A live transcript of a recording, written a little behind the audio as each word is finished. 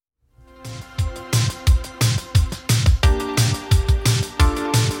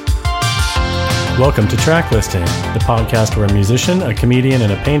Welcome to Track Listing, the podcast where a musician, a comedian,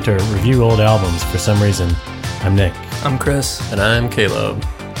 and a painter review old albums for some reason. I'm Nick. I'm Chris. And I'm Caleb.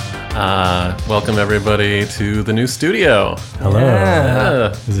 Welcome everybody to the new studio. Hello. Yeah.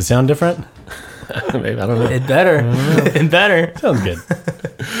 Does it sound different? Maybe, I don't know. It better. It better. Sounds good.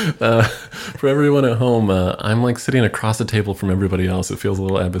 For everyone at home, I'm like sitting across the table from everybody else. It feels a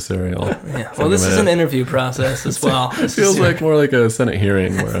little adversarial. Yeah. Well, this is an interview process as well. It feels like more like a Senate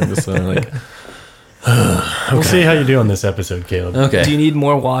hearing where I'm just like... We'll see how you do on this episode, Caleb. Okay. Do you need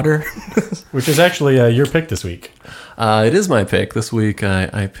more water? Which is actually your pick this week. It is my pick. This week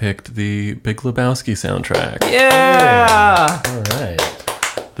I picked the Big Lebowski soundtrack. Yeah! All right.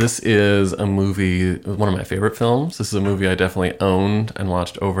 This is a movie, one of my favorite films. This is a movie I definitely owned and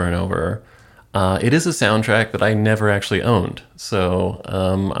watched over and over. It is a soundtrack that I never actually owned. So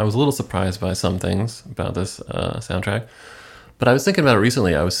I was a little surprised by some things about this soundtrack. But I was thinking about it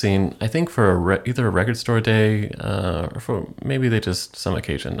recently. I was seeing, I think for either a record store day or for maybe they just, some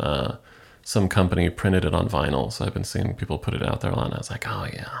occasion, some company printed it on vinyl. So I've been seeing people put it out there a lot. And I was like, oh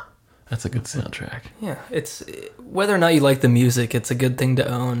yeah, that's a good soundtrack. Yeah, it's whether or not you like the music, it's a good thing to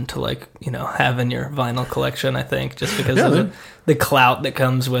own to have in your vinyl collection, I think, just because of the clout that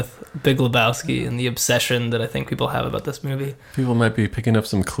comes with Big Lebowski and the obsession that I think people have about this movie. People might be picking up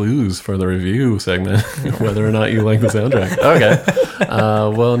some clues for the review segment, whether or not you like the soundtrack. Okay.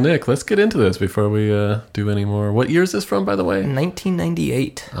 Well, Nick, let's get into this before we do any more. What year is this from, by the way?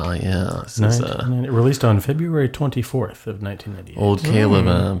 1998. Oh, yeah. This is, released on February 24th of 1998. Old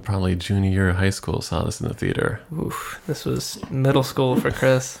Caleb, probably junior year of high school, saw this in the theater. Oof, this was middle school for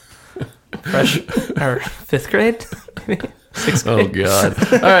Chris. Fifth grade? Maybe? Sixth grade? Oh,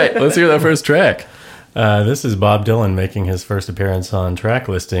 God. All right, let's hear that first track. This is Bob Dylan making his first appearance on Track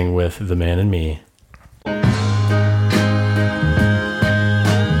Listing with The Man in Me.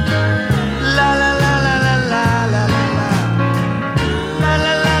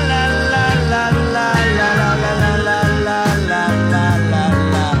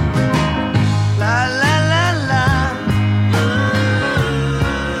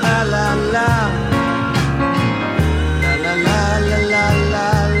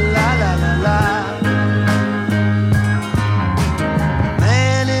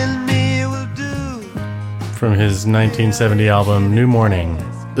 From his 1970 album, New Morning.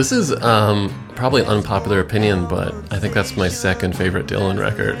 This is probably an unpopular opinion, but I think that's my second favorite Dylan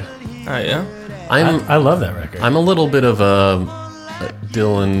record. Oh, yeah? I love that record. I'm a little bit of a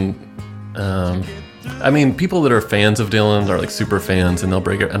Dylan... I mean, people that are fans of Dylan are like super fans, and they'll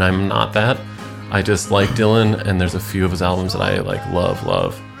break it, and I'm not that. I just like Dylan, and there's a few of his albums that I like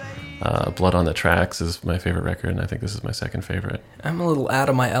love. Blood on the Tracks is my favorite record, and I think this is my second favorite. I'm a little out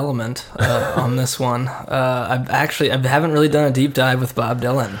of my element on this one. I haven't really done a deep dive with Bob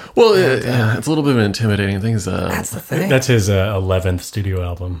Dylan. Well, yeah, it's a little bit of an intimidating thing. That's the thing. That's his 11th studio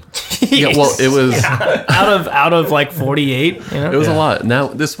album. Yeah, well, it was out of like 48. It was a lot. Now,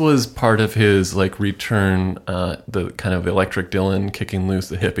 this was part of his like return, the kind of electric Dylan kicking loose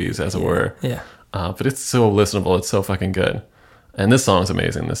the hippies, as it were. Yeah. But it's so listenable. It's so fucking good. And this song is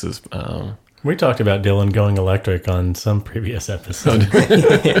amazing. This is... We talked about Dylan going electric on some previous episode. I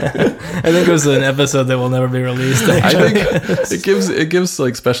think it was an episode that will never be released. Actually. I think it gives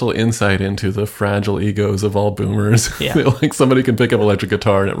like special insight into the fragile egos of all boomers. Yeah. Like somebody can pick up electric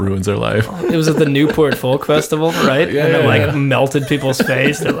guitar and it ruins their life. It was at the Newport Folk Festival, right? Yeah, and it melted people's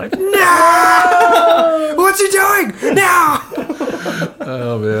face. They're like, no! What's he doing? No!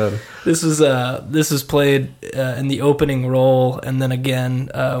 Oh man. This is played in the opening role, and then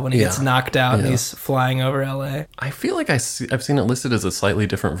again when he gets knocked out and he's flying over LA. I feel like I've seen it listed as a slightly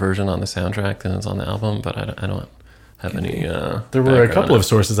different version on the soundtrack than it's on the album, but I don't have any. There were a couple of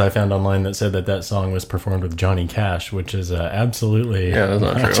sources I found online that said that song was performed with Johnny Cash, which is absolutely that's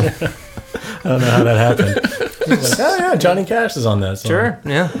not true. I don't know how that happened. Like, oh yeah, Johnny Cash is on that song. Sure,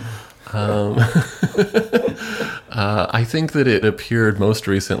 yeah. I think that it appeared most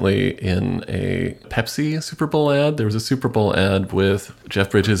recently in a Pepsi Super Bowl ad. There was a Super Bowl ad with Jeff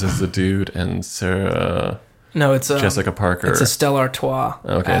Bridges as the dude and Sarah... No, it's Jessica Parker. It's a Stella Artois.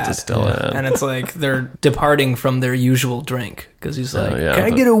 Okay, ad. it's a Stella ad. And it's like they're departing from their usual drink because he's like, "Can I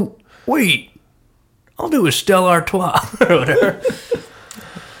get a wait? I'll do a Stella Artois or whatever."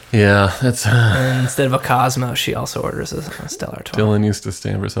 Yeah, that's... And instead of a Cosmo, she also orders a Stella Artois. Dylan used to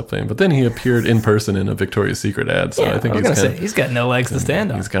stand for something, but then he appeared in person in a Victoria's Secret ad, so I think he's got no legs to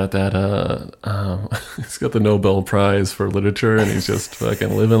stand on. He's got that, he's got the Nobel Prize for literature, and he's just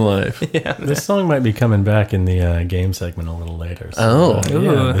fucking living life. Yeah, this song might be coming back in the game segment a little later. So,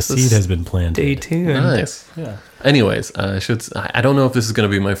 the seed has been planted. Stay tuned. Nice. Yeah. Anyways, I don't know if this is going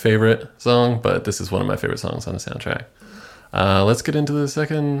to be my favorite song, but this is one of my favorite songs on the soundtrack. Let's get into the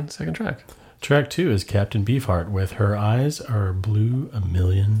second track. Track 2 is Captain Beefheart with Her Eyes Are Blue a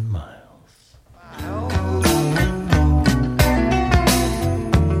Million Miles.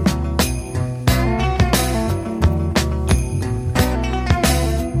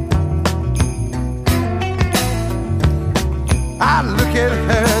 I look at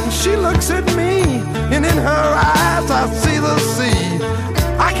her and she looks at me, and in her eyes I see the sea.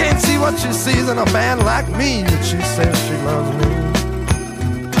 I can't see what she sees in a man like me, but she says she loves me.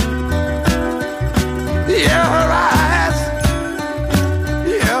 Yeah, her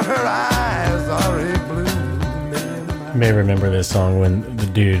eyes are a blue. You may remember this song when the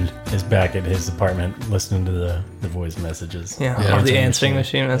dude is back at his apartment listening to the voice messages. Yeah, or the answering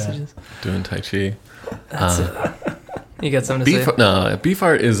machine messages. Doing Tai Chi. That's it. You got something to say? No,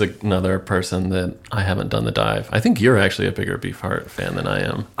 Beefheart is another person that I haven't done the dive. I think you're actually a bigger Beefheart fan than I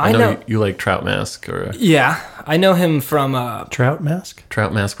am. I know you like Trout Mask or... Yeah, I know him from... Trout Mask?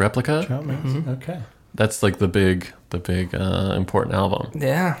 Trout Mask Replica? Trout Mask, okay. That's like the big important album.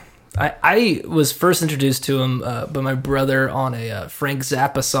 Yeah. I was first introduced to him by my brother on a Frank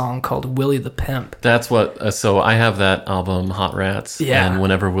Zappa song called Willie the Pimp. That's what... so I have that album, Hot Rats. Yeah. And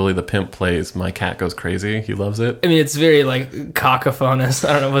whenever Willie the Pimp plays, my cat goes crazy. He loves it. I mean, it's very, like, cacophonous.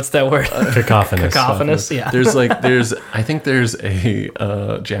 I don't know, what's that word? Cacophonous. Cacophonous, yeah. I think there's a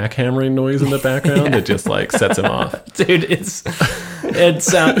jackhammering noise in the background that just, like, sets him off. Dude,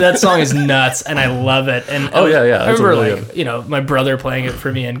 that song is nuts, and I love it. And I remember, really like, my brother playing it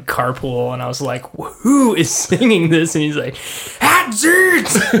for me in carpool, and I was like, who is singing this? And he's like, hot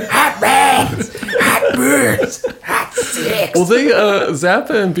dudes, hot bags, hot birds, hot sticks. Well,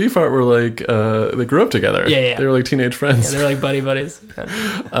 Zappa and Beefheart were like, they grew up together. Yeah. They were like teenage friends. Yeah, they were like buddies.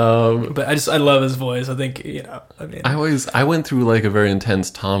 But I love his voice. I think, I went through like a very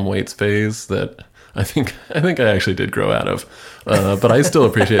intense Tom Waits phase that I think I actually did grow out of. But I still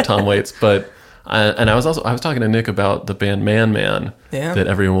appreciate Tom Waits. But I was talking to Nick about the band Man Man that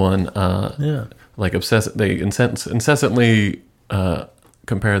everyone like they incessantly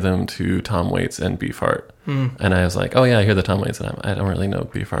compare them to Tom Waits and Beefheart. And I was like, oh yeah, I hear the Tom Waits, and I don't really know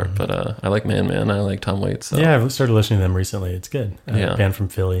Beefheart, but I like Man Man. I like Tom Waits. So. Yeah, I've started listening to them recently. It's good. Band from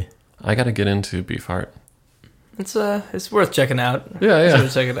Philly. I got to get into Beefheart. It's worth checking out. Yeah.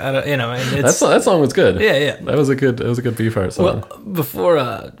 Check it out. That song was good. Yeah. That was a good Beefheart song. Well,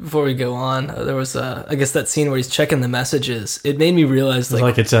 before we go on, there was I guess that scene where he's checking the messages. It made me realize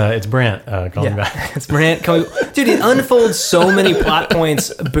it's Brant calling back. It's Brant coming. Dude, he unfolds so many plot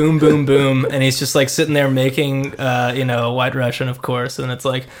points. Boom, boom, boom, and he's just like sitting there making White Russian, of course, and it's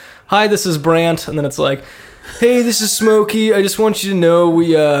like, hi, this is Brant, and then it's like, hey, this is Smokey. I just want you to know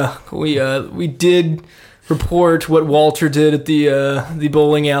we did report what Walter did at the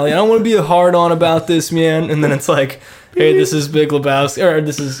bowling alley. I don't want to be a hard-on about this, man. And then it's like, hey, this is Big Lebowski, or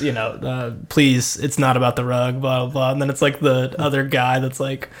this is, please, it's not about the rug, blah, blah, blah. And then it's like the other guy that's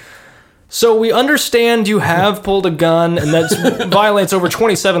like, so we understand you have pulled a gun, and that violates over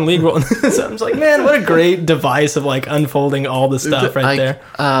 27 legal. So I'm just like, man, what a great device of like unfolding all the stuff there.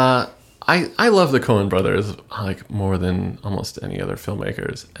 I love the Coen brothers like more than almost any other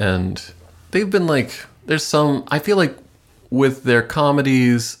filmmakers, and they've been like, I feel like with their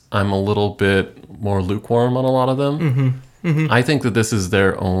comedies, I'm a little bit more lukewarm on a lot of them. I think that this is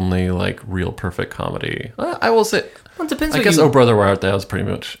their only like real perfect comedy. I will say, well, it depends. I guess Oh Brother Where Art Thou is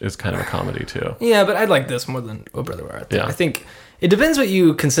kind of a comedy too. Yeah, but I like this more than Oh Brother Where Art Thou. Yeah. I think it depends what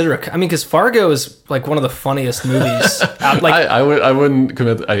you consider. I mean, because Fargo is like one of the funniest movies. I wouldn't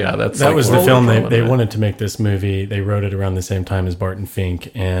commit. That was the film they wanted to make this movie. They wrote it around the same time as Barton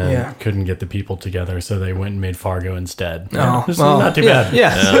Fink and couldn't get the people together, so they went and made Fargo instead. Oh, not too bad.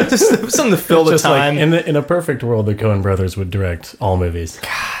 Yeah. Just something to fill the time. Like in a perfect world, the Coen brothers would direct all movies.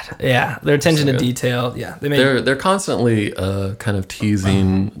 God, yeah, their attention to detail. Yeah, they're constantly kind of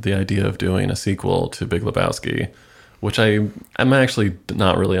teasing the idea of doing a sequel to Big Lebowski, which I'm actually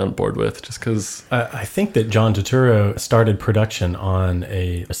not really on board with, just because... I think that John Turturro started production on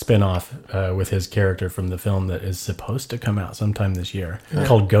a spin-off with his character from the film that is supposed to come out sometime this year,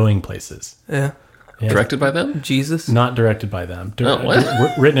 called Going Places. Yeah. Yeah. Directed by them? Jesus? Not directed by them.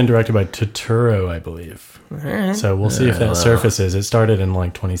 What? Written and directed by Totoro, I believe. All right. So we'll see if that surfaces. It started in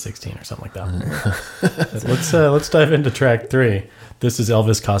like 2016 or something like that. Let's dive into track 3. This is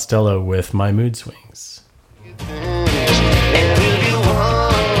Elvis Costello with My Mood Swings.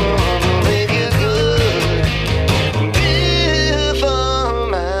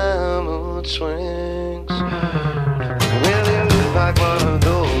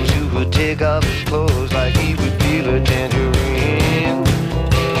 Take off his clothes like he would peel a tangerine.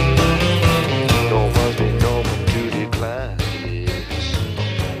 Don't must be no beauty classics.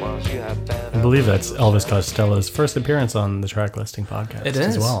 I believe that's Elvis Costello's first appearance on the Track Listing podcast. It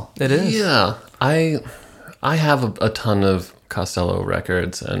is. As well. It is. Yeah. I have a ton of Costello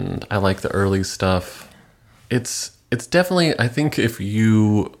records, and I like the early stuff. It's definitely, I think if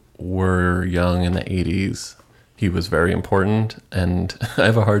you were young in the 80s, he was very important, and I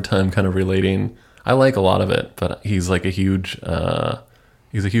have a hard time kind of relating. I like a lot of it, but he's like a huge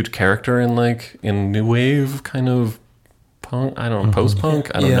character in new wave kind of punk. I don't know, post-punk.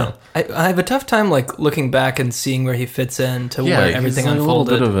 I don't know. I have a tough time like looking back and seeing where he fits in to where everything he's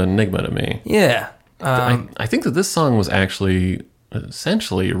unfolded. A little bit of an enigma to me. Yeah. I think that this song was actually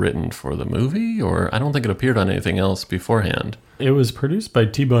essentially written for the movie, or I don't think it appeared on anything else beforehand. It was produced by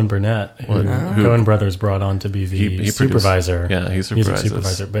T-Bone Burnett, who Coen Brothers brought on to be the supervisor. He supervises. Music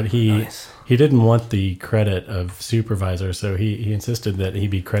supervisor, but he didn't want the credit of supervisor, so he insisted that he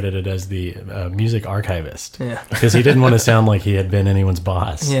be credited as the music archivist. Yeah, because he didn't want to sound like he had been anyone's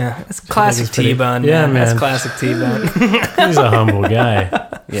boss. Yeah, it's classic T-Bone. Yeah, man, that's classic T-Bone. He's a humble guy.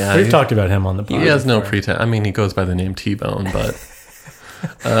 Yeah, we've talked about him on the podcast. He has no pretense. I mean, he goes by the name T-Bone, but.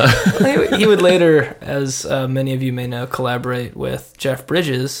 He would later, as many of you may know, collaborate with Jeff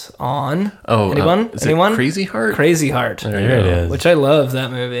Bridges on anyone? Crazy Heart? Crazy Heart. There it is. Which I love that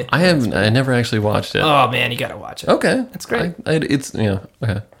movie. I never actually watched it. Oh man, you gotta watch it. Okay, it's great.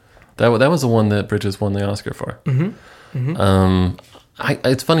 Okay. That was the one that Bridges won the Oscar for.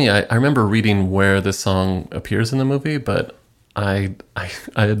 It's funny. I remember reading where this song appears in the movie, but I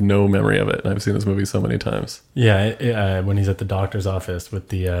had no memory of it. I've seen this movie so many times. Yeah, when he's at the doctor's office with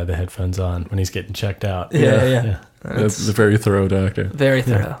the headphones on when he's getting checked out. Yeah. That's a very thorough doctor. Very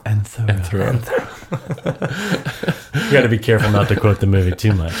thorough. And thorough. You got to be careful not to quote the movie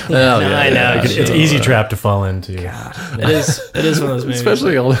too much. I know. It's an easy trap to fall into. God, it is one of those movies.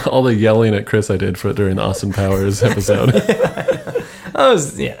 Especially all the yelling at Chris I did during the Austin Powers episode. I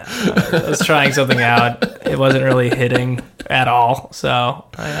was trying something out. It wasn't really hitting at all, so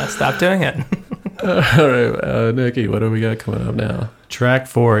I stopped doing it. All right, Nikki, what do we got coming up now? Track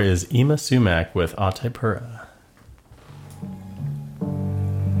 4 is Ima Sumac with Atepura.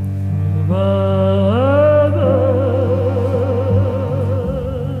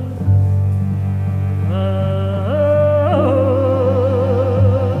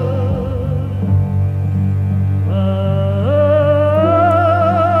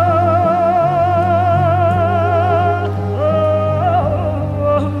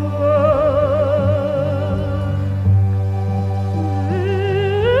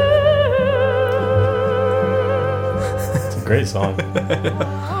 Great song.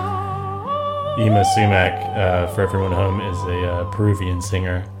 Ima Sumac, for everyone at home, is a Peruvian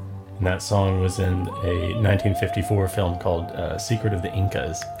singer, and that song was in a 1954 film called Secret of the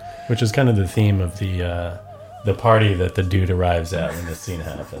Incas, which is kind of the theme of the party that the dude arrives at when this scene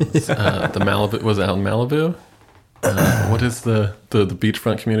happens. The Malibu was out in Malibu. What is the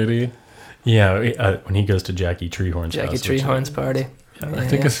beachfront community? Yeah, when he goes to Jackie Treehorn's Jackie house. Treehorn's party. I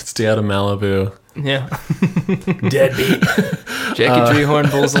think it's Stay Out of Malibu. Yeah. Deadbeat. Jackie Treehorn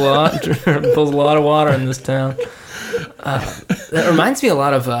pulls a lot of water in this town. That reminds me a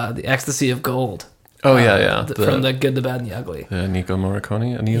lot of the Ecstasy of Gold. Oh yeah. From The Good, the Bad, and the Ugly. Nico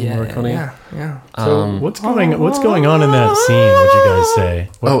Morricone. Morricone. Yeah. So what's going on in that scene? Would you guys say?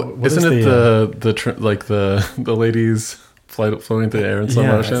 Isn't it the ladies floating through the air in slow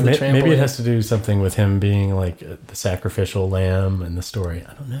motion? Maybe it has to do something with him being like the sacrificial lamb in the story.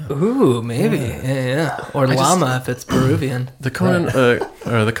 I don't know. Ooh, maybe. Yeah. Or llama if it's Peruvian. The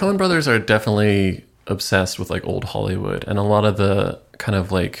Coen brothers are definitely obsessed with like old Hollywood, and a lot of the kind of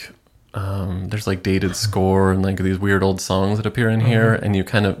like there's like dated score and like these weird old songs that appear in here, and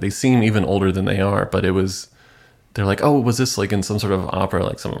they seem even older than they are, but they're like, oh, was this like in some sort of opera,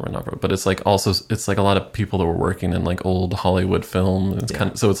 like some of an opera? But it's like also, it's like a lot of people that were working in like old Hollywood film. It's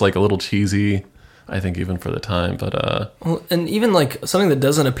so it's like a little cheesy, I think, even for the time. But and even like something that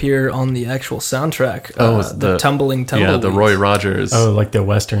doesn't appear on the actual soundtrack. It's the tumbling. Yeah, the Roy Rogers. Oh, like the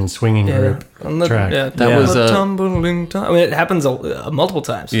Western swinging group. on the track. Yeah, That was, tumbling. I mean, it happens multiple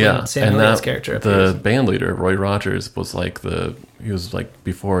times. Yeah, Sam and Elliott's character. the band leader Roy Rogers was like he was like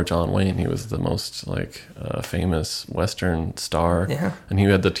before John Wayne. He was the most like famous Western star. Yeah. And he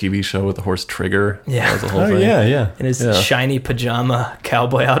had the TV show with the horse Trigger. Yeah. That was the whole Oh thing. yeah. in his Yeah. shiny pajama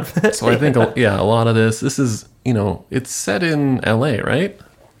cowboy outfit. So I think a lot of this is it's set in L.A., right?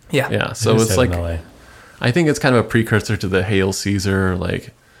 Yeah. Yeah. So It is it's set like in LA. I think it's kind of a precursor to the Hail Caesar,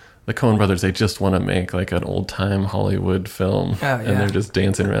 like the Coen brothers. They just want to make like an old time Hollywood film, and yeah. they're just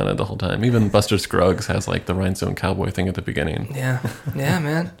dancing around it the whole time. Even Buster Scruggs has like the rhinestone cowboy thing at the beginning. Yeah,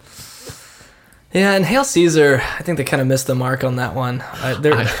 man. Yeah, and Hail Caesar, I think they kind of missed the mark on that one.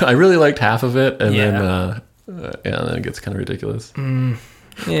 I really liked half of it, and Yeah. then it gets kind of ridiculous.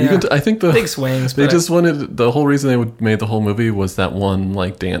 Yeah, I think the big swings. They but just wanted the whole reason they made the whole movie was that one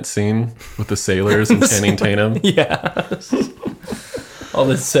like dance scene with the sailors and Channing Tatum. yeah. All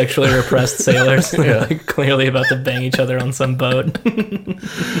the sexually repressed sailors, like, clearly about to bang each other on some boat.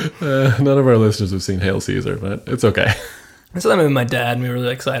 None of our listeners have seen Hail Caesar, but it's okay. I saw that movie with my dad, and we were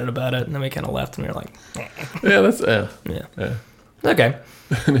really excited about it. And then we kind of left, and we were like, Yeah, that's yeah. Okay.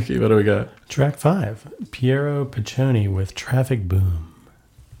 Nikki, what do we got? Track 5, Piero Piccioni with Traffic Boom.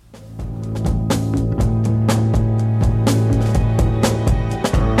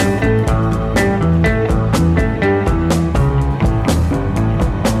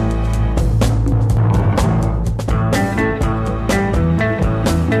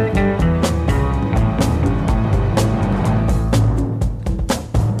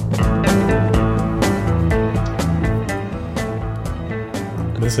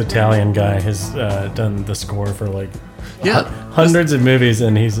 This Italian guy has done the score for like hundreds of movies,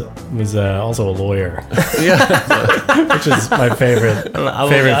 and was also a lawyer, which is my favorite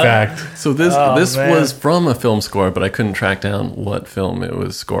fact. So this man. was from a film score, but I couldn't track down what film it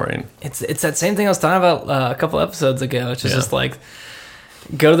was scoring. It's that same thing I was talking about a couple episodes ago. It's just like,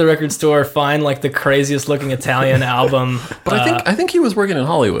 go to the record store, find like the craziest looking Italian album. But I think he was working in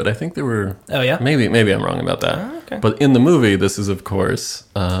Hollywood. I think there were. Oh yeah. Maybe I'm wrong about that. Oh, okay. But in the movie, this is of course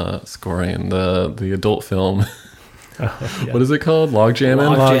scoring the adult film. What is it called?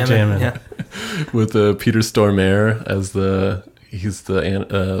 Logjammin'? Logjammin'. Yeah. With Peter Stormare as he's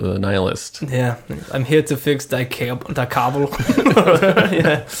the nihilist. Yeah, I'm here to fix die cable.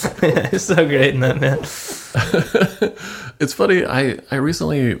 yeah, it's so great in that, man. It's funny. I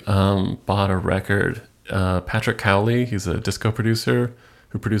recently bought a record. Patrick Cowley, he's a disco producer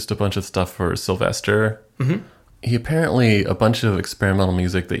who produced a bunch of stuff for Sylvester. Mm-hmm. He apparently, a bunch of experimental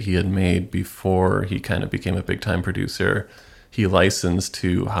music that he had made before he kind of became a big time producer, he licensed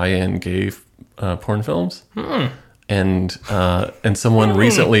to high end gay porn films. And someone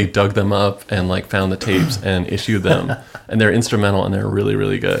recently dug them up and like found the tapes and issued them, and they're instrumental and they're really,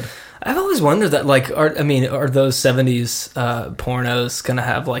 really good. I've always wondered that, like, are those 70s pornos gonna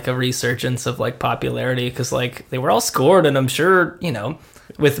have like a resurgence of like popularity? Because like they were all scored, and I'm sure,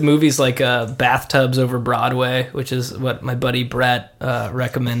 with movies like Bathtubs Over Broadway, which is what my buddy Brett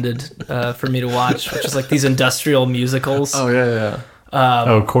recommended for me to watch, which is like these industrial musicals. Oh yeah.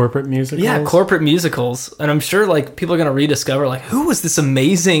 Corporate musicals? Yeah, corporate musicals. And I'm sure like people are going to rediscover like, who was this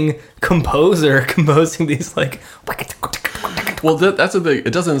amazing composer composing these like... Well, that's the thing.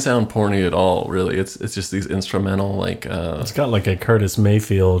 It doesn't sound porny at all, really. It's just these instrumental like... It's got like a Curtis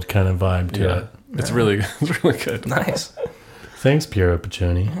Mayfield kind of vibe to it. It's really good. Nice. Thanks, Piero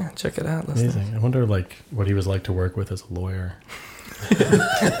Piccioni. Yeah, check it out. Amazing. I wonder like what he was like to work with as a lawyer.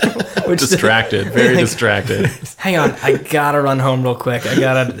 Distracted, very distracted. Hang on, I gotta run home real quick. I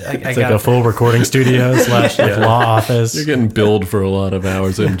gotta. It's like a full recording studio / like law office. You're getting billed for a lot of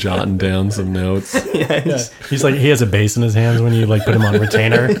hours and jotting down some notes. Yeah. He's like, he has a bass in his hands when you like put him on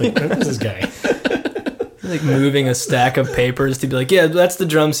retainer. Like, who's this guy? Like moving a stack of papers to be like, yeah, that's the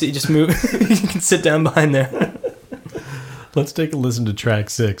drum seat. Just move. You can sit down behind there. Let's take a listen to track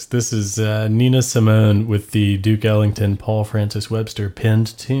 6. This is Nina Simone with the Duke Ellington, Paul Francis Webster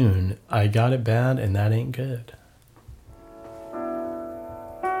penned tune, I Got It Bad and That Ain't Good.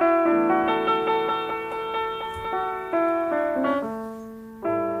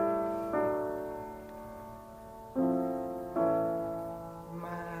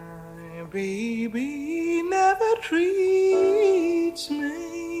 My baby never treats me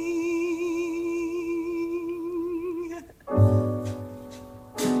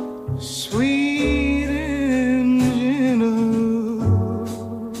sweet and gentle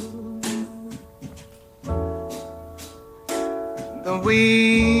the way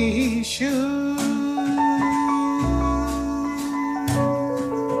he should.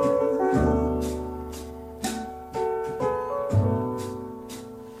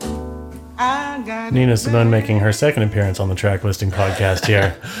 I Nina Simone making her second appearance on the track listing podcast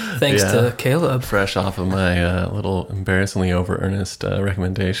here. Thanks to Caleb. Fresh off of my little embarrassingly over earnest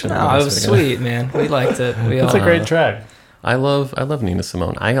recommendation. Oh, it was sweet, man. We liked it. It's a great track. I love Nina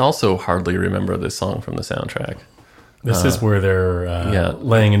Simone. I also hardly remember this song from the soundtrack. This is where they're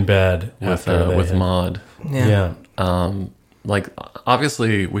laying in bed with Maud. Yeah. Like,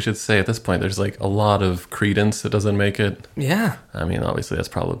 obviously, we should say at this point, there's like a lot of Creedence that doesn't make it. Yeah. I mean, obviously, that's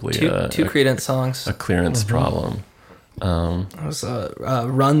probably two Creedence songs. A clearance problem. It was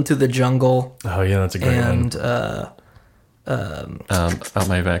Run to the Jungle. Oh yeah, that's a great one. And Out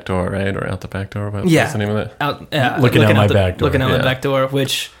My Back Door, right? Or Out the Back Door? What's the name of it? Looking Out My Back Door. Looking Out My Back Door,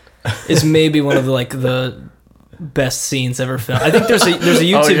 which is maybe one of the best scenes ever filmed. I think there's a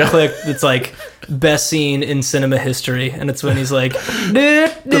YouTube clip that's like best scene in cinema history, and it's when he's like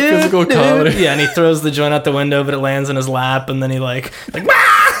the physical comedy. Yeah, and he throws the joint out the window, but it lands in his lap, and then he like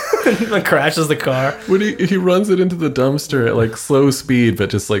and crashes the car. When he runs it into the dumpster at like slow speed,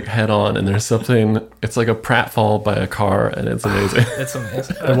 but just like head on, and there's something. It's like a pratfall by a car, and it's amazing. It's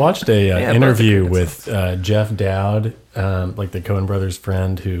amazing. I watched a interview with Jeff Dowd, like the Coen Brothers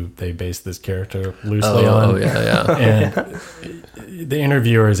friend who they based this character loosely on. Oh yeah. And the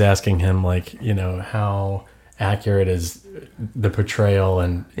interviewer is asking him, like, you know, how accurate is the portrayal,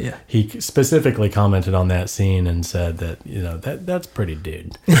 and he specifically commented on that scene and said that, you know, that's pretty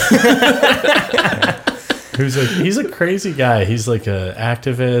dude. He's a crazy guy. He's like a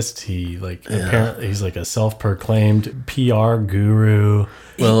activist. He apparently he's like a self-proclaimed PR guru.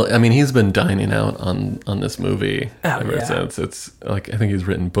 Well, I mean, he's been dining out on this movie ever since. It's like, I think he's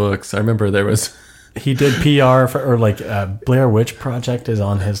written books. I remember there was. He did PR for, Blair Witch Project is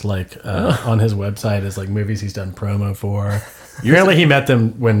on his on his website as like movies he's done promo for. Apparently he met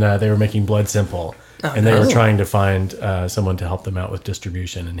them when they were making Blood Simple, and they were trying to find someone to help them out with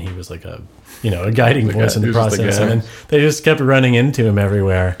distribution, and he was like a guiding voice in the process, and then they just kept running into him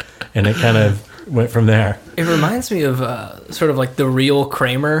everywhere, and it kind of went from there. It reminds me of sort of like the real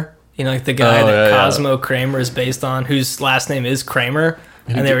Kramer, you know, like the guy that Cosmo Kramer is based on, whose last name is Kramer.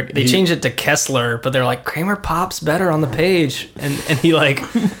 And they changed it to Kessler, but they're like, Kramer pops better on the page. And he like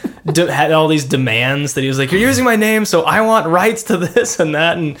had all these demands that he was like, you're using my name, so I want rights to this and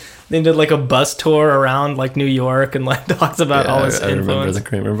that. And they did like a bus tour around like New York and like talks about all his influence. I remember the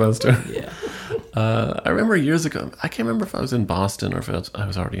Kramer bus tour. Yeah. I remember years ago, I can't remember if I was in Boston or if I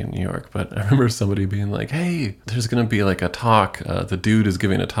was already in New York, but I remember somebody being like, hey, there's going to be like a talk. The dude is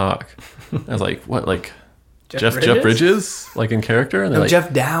giving a talk. I was like, what, like... Jeff Bridges, like in character, and they're like,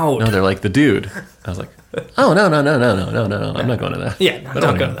 Jeff Dowd. No, they're like the dude. I was like, oh no, I'm not going to that. Yeah, no,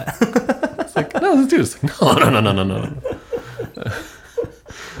 don't go to that. It's like, no, this dude's like, no.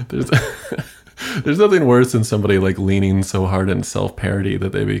 There's nothing worse than somebody like leaning so hard in self-parody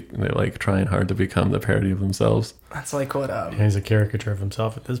that they like trying hard to become the parody of themselves. That's like what he's a caricature of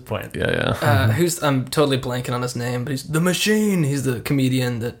himself at this point. Yeah. I'm totally blanking on his name, but he's the Machine. He's the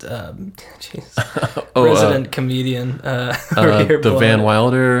comedian that resident comedian the Van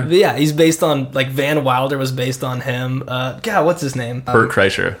Wilder. Yeah, he's based on, like, Van Wilder was based on him. God, what's his name? Bert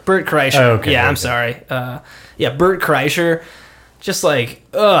Kreischer. Oh, okay. Yeah, I'm sorry. Bert Kreischer. Just like,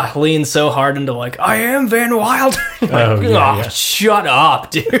 leans so hard into like, I am Van Wilder. Shut up,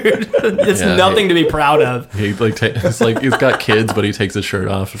 dude. It's nothing to be proud of. He like it's like he's got kids, but he takes his shirt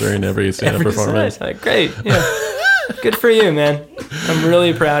off during every stand-up performance. Like, great, yeah, good for you, man. I'm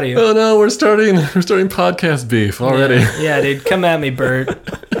really proud of you. Oh no, we're starting podcast beef already. Yeah, dude, come at me, Bert.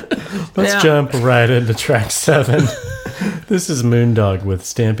 Let's jump right into track 7. This is Moondog with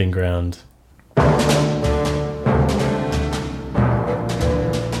Stamping Ground.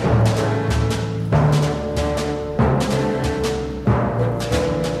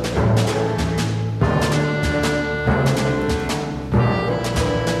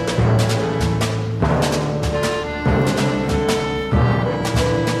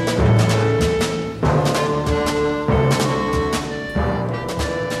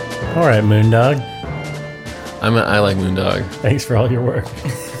 All right, Moondog. I like Moondog. Thanks for all your work.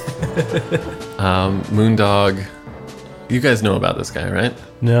 Moondog. You guys know about this guy, right?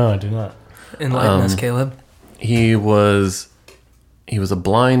 No, I do not. Enlighten us, Caleb. He was a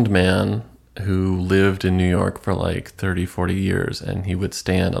blind man who lived in New York for like 30, 40 years, and he would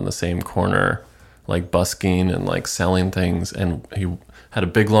stand on the same corner, like busking and like selling things, and he had a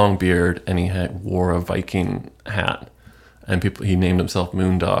big long beard, and he wore a Viking hat, and he named himself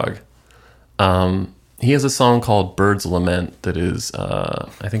Moondog. He has a song called Bird's Lament that is,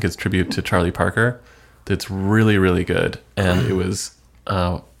 I think it's tribute to Charlie Parker. That's really, really good. And it was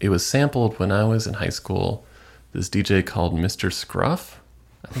sampled when I was in high school. This DJ called Mr. Scruff.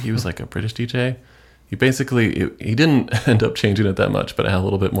 I think he was like a British DJ. he basically he didn't end up changing it that much, but it had a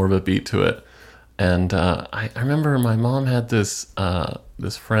little bit more of a beat to it. And I remember my mom had this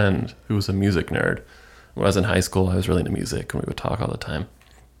this friend who was a music nerd. When I was in high school, I was really into music, and we would talk all the time.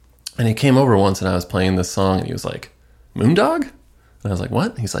 And he came over once, and I was playing this song, and he was like, "Moondog?" And I was like,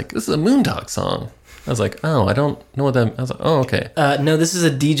 "What?" He's like, "This is a Moondog song." I was like, "Oh, I don't know what that." I was like, "Oh, okay." No, this is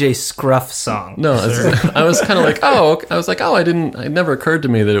a DJ Scruff song. No, I was kind of like, "Oh," okay. I was like, "Oh, I didn't." It never occurred to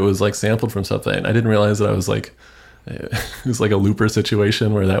me that it was like sampled from something. I didn't realize that I was like, it was like a Looper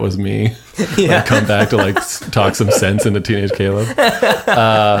situation where that was me. Yeah. Like, come back to like talk some sense into Teenage Caleb.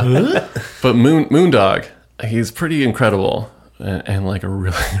 But Moondog, he's pretty incredible. And like a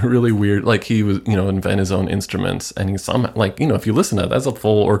really weird, like he was, invent his own instruments, and he's like, if you listen to that, that's a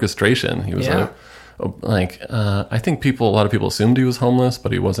full orchestration. He was I think a lot of people assumed he was homeless,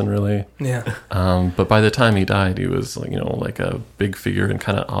 but he wasn't really. Yeah. But by the time he died, he was like, like a big figure and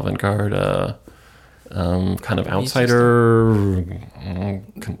kind of avant-garde, kind of outsider,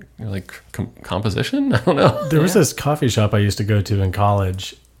 composition. I don't know. There was this coffee shop I used to go to in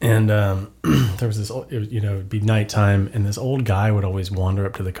college, and there was this, it'd be nighttime, and this old guy would always wander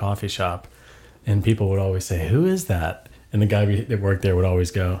up to the coffee shop, and people would always say, "Who is that?" And the guy that worked there would always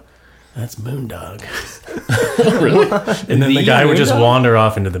go, "That's Moondog." Really? And then the guy would just wander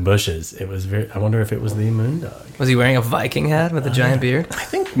off into the bushes. It was I wonder if it was the Moondog. Was he wearing a Viking hat with a giant beard? I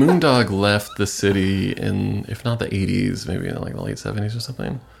think Moondog left the city in, if not the 80s, maybe in like the late 70s or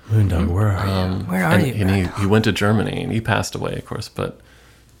something. Moondog, where are you? Where are you? And he went to Germany, and he passed away, of course. But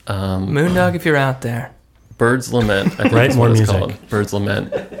Moondog, if you're out there. Bird's Lament, I think Write is more what it's music. called. Bird's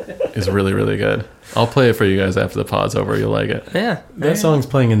Lament is really, really good. I'll play it for you guys after the pod's over. You'll like it. Yeah. That song's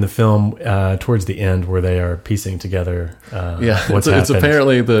playing in the film towards the end, where they are piecing together what's it's happened.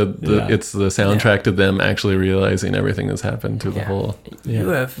 apparently Yeah. it's the soundtrack to them actually realizing everything that's happened to the whole. You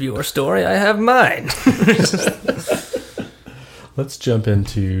have your story, I have mine. Let's jump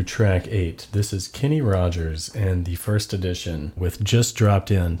into track 8. This is Kenny Rogers and the first edition with Just Dropped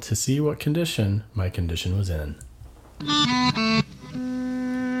In to see what condition my condition was in.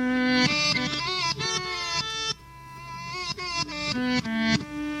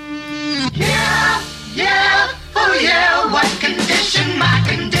 Yeah, oh yeah, what condition my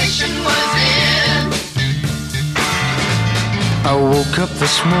condition was in. I woke up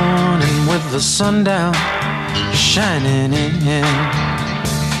this morning with the sun down, shining in.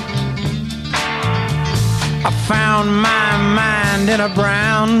 I found my mind in a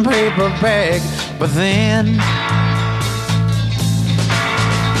brown paper bag, but then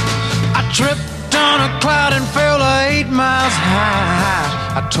I tripped on a cloud and fell 8 miles high.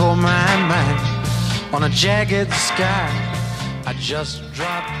 I tore my mind on a jagged sky. I just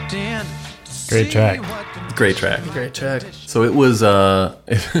dropped in. Great track. Great track. Great track. So it was.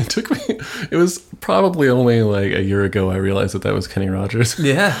 It took me. It was probably only like a year ago I realized that was Kenny Rogers.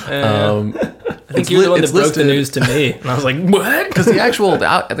 Yeah. I think it's you were the one it's that broke the listed- news to me. And I was like, what? Because the actual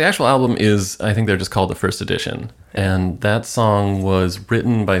album is, I think they're just called the first edition, and that song was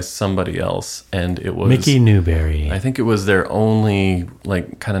written by somebody else, and it was Mickey Newberry. I think it was their only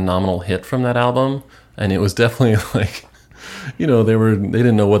like kind of nominal hit from that album, and it was definitely like, they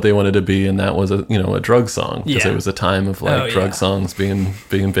didn't know what they wanted to be, and that was a drug song, because Yeah. it was a time of like drug songs being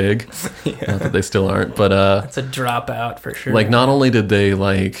big. Not that they still aren't, but It's a dropout for sure. like not only did they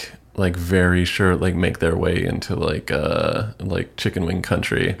like very sure make their way into like chicken wing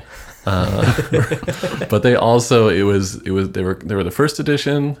country, but they also they were the first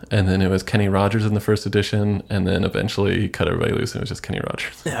edition, and then it was Kenny Rogers in the first edition, and then eventually he cut everybody loose and it was just Kenny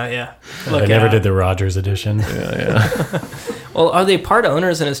Rogers. Oh, yeah. I never did the Rogers edition. Yeah. Well, are they part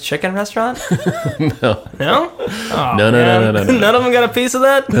owners in his chicken restaurant? No. No? Oh, No. None of them got a piece of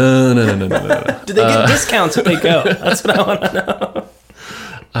that? No. Do they get discounts if they go? That's what I want to know.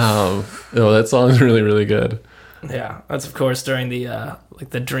 No, that song's really, really good. Yeah, that's of course during the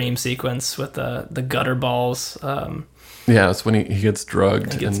the dream sequence with the gutter balls. Yeah, it's when he gets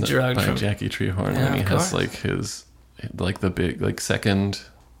drugged, He gets drugged by from- Jackie Treehorn, Yeah, and he of has course. like his the big second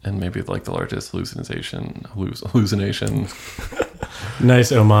and maybe like the largest hallucination.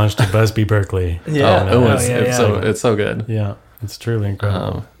 Nice homage to Busby Berkeley. Yeah. It's so good. Yeah, it's truly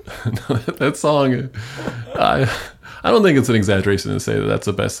incredible. That song, I don't think it's an exaggeration to say that that's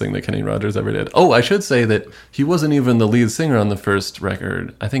the best thing that Kenny Rogers ever did. Oh, I should say that he wasn't even the lead singer on the first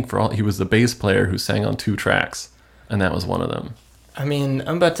record. I think he was the bass player who sang on 2 tracks, and that was one of them. I mean,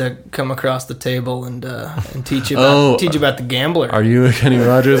 I'm about to come across the table and teach you about the Gambler. Are you a Kenny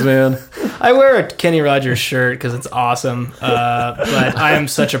Rogers man? I wear a Kenny Rogers shirt because it's awesome, but I am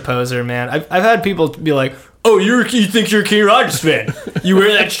such a poser, man. I've had people be like, oh, you think you're a Kenny Rogers fan? You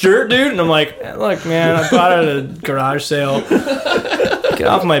wear that shirt, dude? And I'm like, look, man, I bought it at a garage sale. Get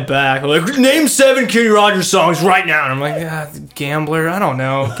off my back. I'm like, name 7 Kenny Rogers songs right now. And I'm like, Gambler, I don't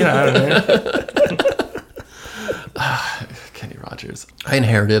know. Get out of there. Kenny Rogers. I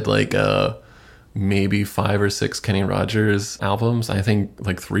inherited like maybe 5 or 6 Kenny Rogers albums. I think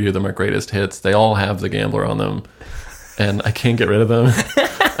like 3 of them are greatest hits. They all have The Gambler on them, and I can't get rid of them.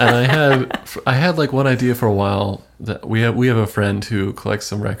 And I had like one idea for a while that we have a friend who collects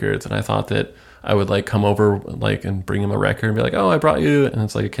some records, and I thought that I would like come over like and bring him a record and be like, oh, I brought you, and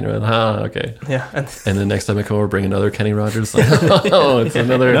it's like a Kenny Rogers. Okay. Yeah. And then next time I come over, bring another Kenny Rogers. Like, oh, it's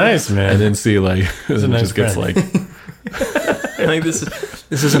another nice, man. And then see like it nice just gets friend. Like this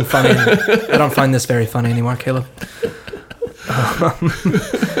isn't funny. I don't find this very funny anymore, Caleb.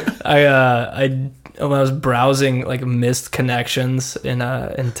 When I was browsing like missed connections in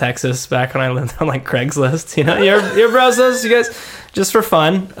Texas back when I lived on like Craigslist, you ever browse those, you guys, just for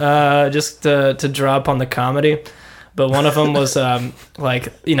fun, just to draw up on the comedy. But one of them was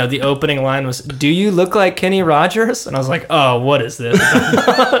the opening line was, "Do you look like Kenny Rogers?" And I was like, oh, what is this?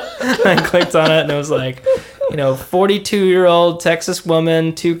 I clicked on it and it was like, 42-year-old Texas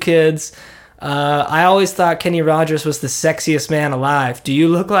woman, 2 kids. I always thought Kenny Rogers was the sexiest man alive. Do you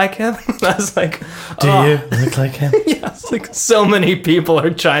look like him? I was like, do you look like him? Yes, like so many people are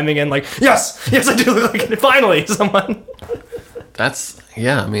chiming in like, yes, I do look like him. Finally, someone. That's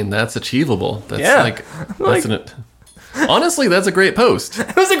achievable. That's Yeah. Honestly, that's a great post.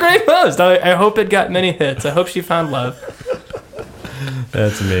 It was a great post. I hope it got many hits. I hope she found love.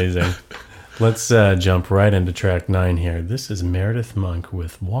 That's amazing. Let's jump right into track 9 here. This is Meredith Monk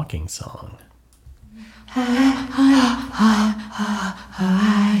with Walking Song.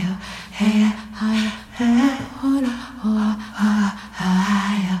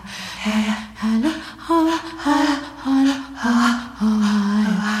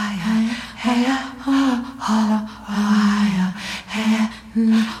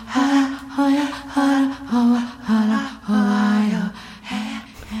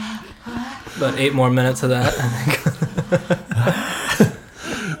 About 8 more minutes of that, I think.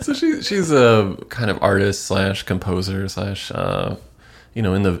 So she's a kind of artist / composer / in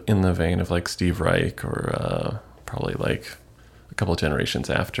the vein of like Steve Reich or probably like a couple of generations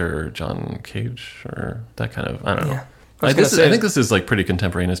after John Cage or that kind of, I don't know. Yeah. I think this is like pretty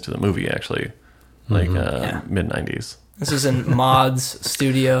contemporaneous to the movie actually, like mid 90s. This is in Maud's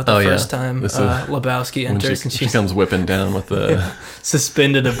studio the first time Lebowski enters, and she comes whipping down with the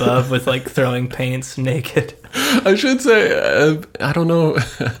suspended above with like throwing paints naked. I should say, I don't know,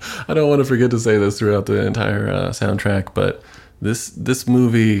 I don't want to forget to say this throughout the entire soundtrack, but this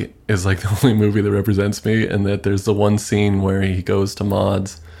movie is like the only movie that represents me, and that there's the one scene where he goes to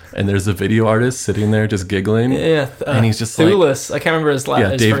Maud's and there's a video artist sitting there just giggling. Yeah. And he's just Thewlis. I can't remember his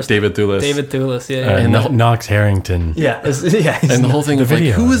last name. David Thewlis. David Thewlis, yeah. And Knox Harrington. Yeah. And the whole thing the of like,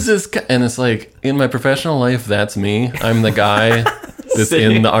 video who is this guy? And it's like, in my professional life, that's me. I'm the guy that's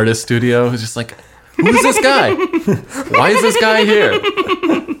in the artist studio who's just like, who is this guy? Why is this guy here?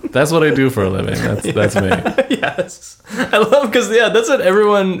 That's what I do for a living. That's me. Yes. I love because, that's what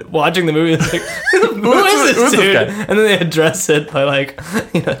everyone watching the movie is like, who is this dude? And then they address it by like,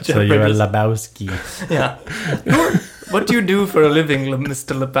 So you're a Lebowski. Yeah. What do you do for a living,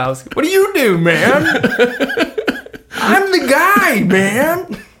 Mr. Lebowski? What do you do, man? I'm the guy,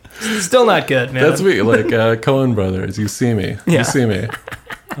 man. Still not good, man. That's me, like Coen Brothers. You see me. Yeah. You see me.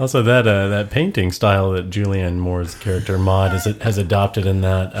 Also, that painting style that Julianne Moore's character Maud has adopted in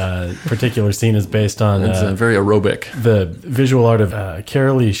that particular scene is based on It's very aerobic. the visual art of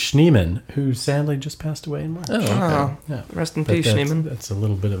Carolee Schneemann, who sadly just passed away in March. Oh, okay. Oh, Yeah. rest in But peace, Schneemann. that's a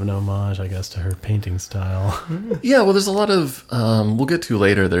little bit of an homage, I guess, to her painting style. Yeah, well, there's a lot of we'll get to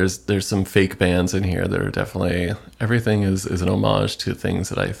later. There's some fake bands in here that are definitely, everything is an homage to things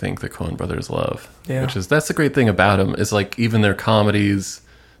that I think the Coen Brothers love. Yeah. That's the great thing about them, is like even their comedies,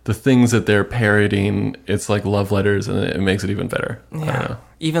 the things that they're parodying, it's like love letters, and it makes it even better. I don't know.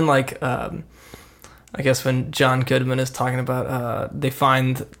 Even like, I guess when John Goodman is talking about, they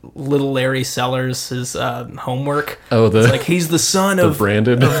find little Larry Sellers' homework. Oh, it's like he's the son of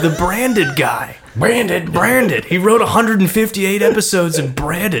Branded? of the Branded guy. Branded. He wrote 158 episodes and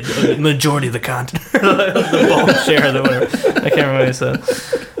Branded the majority of the content. The bulk share, the whatever. I can't remember what he said.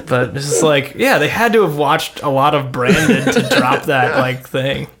 But it's just like, they had to have watched a lot of Branded to drop that like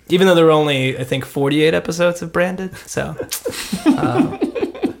thing. Even though there were only, I think, 48 episodes of Branded. So,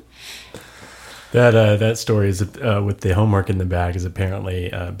 That story is with the homework in the bag is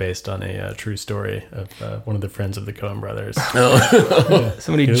apparently based on a true story of one of the friends of the Coen brothers.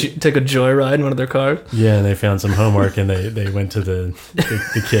 Somebody took a joyride in one of their cars. Yeah, and they found some homework and they went to the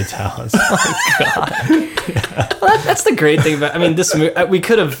kid's house. Oh God! Well, that's the great thing about. I mean, this we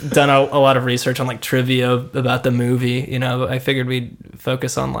could have done a lot of research on like trivia about the movie. You know, I figured we'd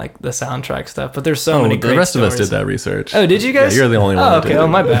focus on like the soundtrack stuff. But there's so many. The great rest stories. of us did that research. Oh, did you guys? Yeah, you're the only one. Oh, okay. Oh,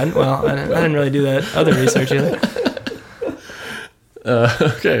 my bad. Well, I didn't really do that other research either.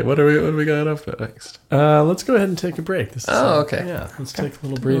 Okay, what do we got up next? Let's go ahead and take a break. Okay. Yeah, let's take a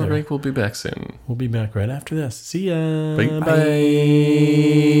little breather. Break. We'll be back soon. We'll be back right after this. See ya. Bye.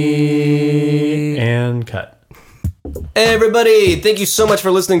 And cut. Hey everybody, thank you so much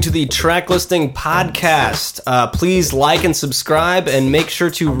for listening to the Track Listing Podcast. Please like and subscribe and make sure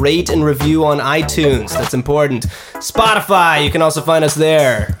to rate and review on iTunes. That's important. Spotify, you can also find us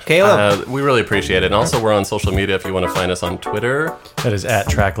there. Caleb? We really appreciate it. And also we're on social media if you want to find us on Twitter. That is at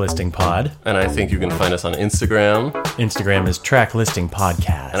Track Listing Pod. And I think you can find us on Instagram. Instagram is Track Listing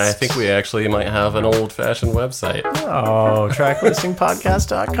Podcast. And I think we actually might have an old-fashioned website. Oh,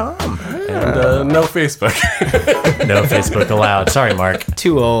 tracklistingpodcast.com. And no Facebook. No Facebook allowed. Sorry, Mark.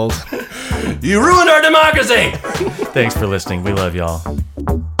 Too old. You ruined our democracy! Thanks for listening. We love y'all.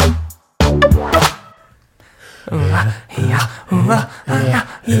 Oh,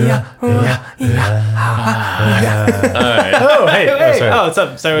 hey. Oh, sorry. Oh, what's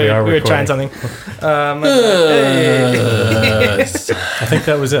up? Sorry, we were trying something. I think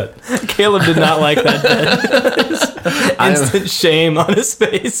that was it. Caleb did not like that. Instant shame on his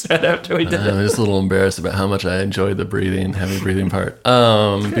face right after we did it. I'm just a little embarrassed about how much I enjoyed the heavy breathing part.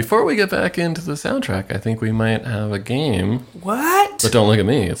 Before we get back into the soundtrack, I think we might have a game. What? But don't look at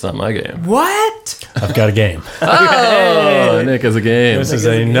me. It's not my game. What? I've got a game. Oh, Nick has a game. This is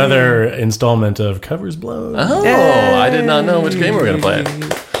another installment of Covers Blown. Oh, I did not know which game we were going to play.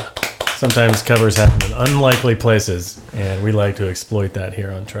 Sometimes covers happen in unlikely places, and we like to exploit that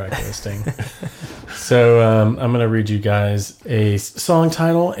here on Track Listing. So I'm going to read you guys a song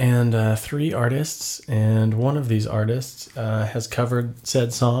title and 3 artists, and one of these artists has covered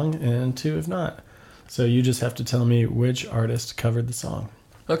said song, and 2 have not. So you just have to tell me which artist covered the song.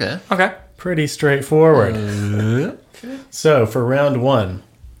 Okay. Pretty straightforward. So for round 1,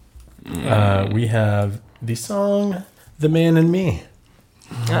 we have the song "The Man in Me."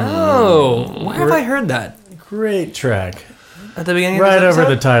 Oh, where have I heard that? Great track. At the beginning Right of this over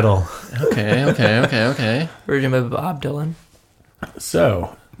the episode? title. Okay. Version by Bob Dylan.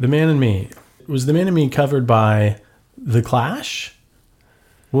 So, "The Man in Me." Was "The Man in Me" covered by The Clash?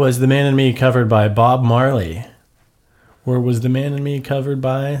 Was "The Man in Me" covered by Bob Marley? Or was "The Man in Me" covered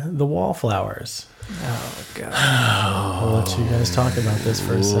by The Wallflowers? Oh, God. I'll let you guys talk about this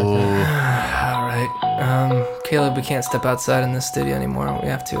for a second. All right. Caleb, we can't step outside in this studio anymore. We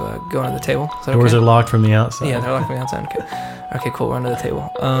have to go under the table. Is that Doors okay? are locked from the outside. Yeah, they're locked from the outside. Okay, cool. We're under the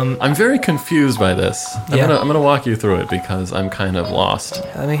table. I'm very confused by this. I'm gonna walk you through it because I'm kind of lost.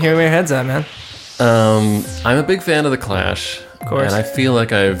 Let me hear where your head's at, man. I'm a big fan of The Clash. Of course. And I feel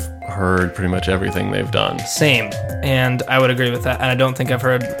like I've heard pretty much everything they've done. Same. And I would agree with that. And I don't think I've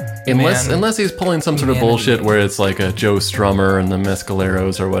heard... Unless he's pulling some sort of bullshit where it's like a Joe Strummer and the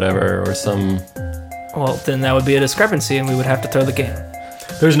Mescaleros or whatever, or some... Well, then that would be a discrepancy and we would have to throw the game.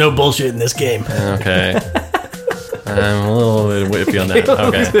 There's no bullshit in this game. Okay. I'm a little bit iffy on that.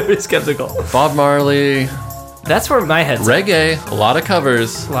 Okay. Very skeptical. Bob Marley. That's where my head's at. Reggae. A lot of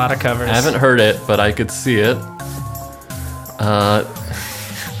covers. A lot of covers. I haven't heard it, but I could see it.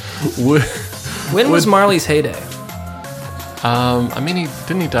 When was Marley's heyday? I mean,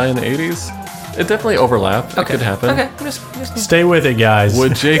 didn't he die in the 80s? It definitely overlapped. It could happen. Okay, just Stay with it, guys.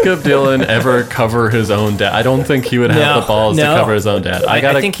 Would Jacob Dylan ever cover his own dad? I don't think he would have the balls to cover his own dad.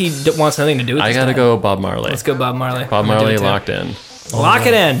 I think he wants nothing to do with it. I gotta go Bob Marley. Let's go Bob Marley. Bob Marley locked in. Lock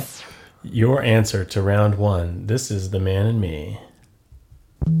it in. Your answer to round 1. This is "The Man in Me."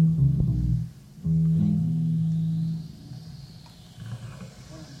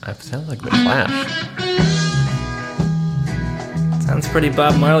 I sound like The Clash. Sounds pretty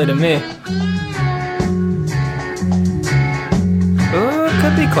Bob Marley to me. Oh, it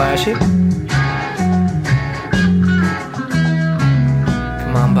could be clashy.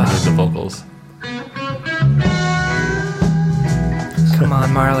 Come on, Bob. There's the vocals. Come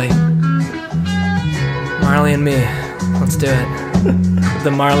on, Marley. Marley and me. Let's do it.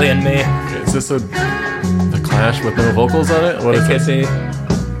 The Marley and me. Is this The Clash with no vocals on it? What is It this? could be.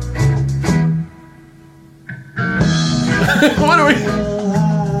 What are we?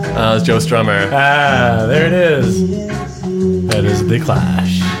 It's Joe Strummer. Ah, there it is. That is The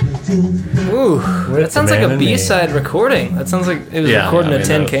Clash. Ooh, that sounds like a B-side recording. That sounds like it was recording a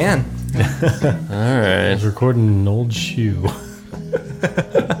tin can. All right. I was recording an old shoe.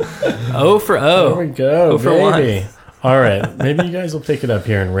 O for O. There we go, for baby. All right, maybe you guys will pick it up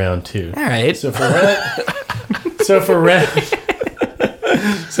here in round 2. All right. So for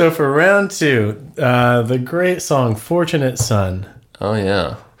round 2, the great song "Fortunate Son" Oh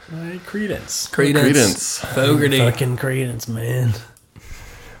yeah. by Creedence. Credence. Fogarty. Fucking Creedence, man.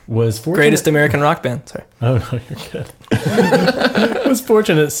 Was Fortunate... Greatest American rock band. Sorry. Oh no, you're good. Was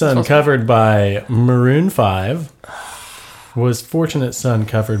 "Fortunate Son" covered by Maroon 5? Was "Fortunate Son"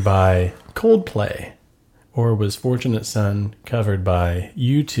 covered by Coldplay? Or was "Fortunate Son" covered by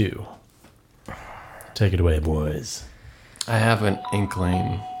U2? Take it away, boys. I have an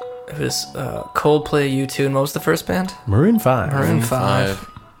inkling. It was Coldplay, U2, and what was the first band? Maroon 5. Maroon 5.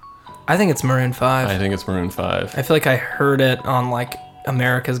 I think it's Maroon 5. I think it's Maroon 5. I feel like I heard it on like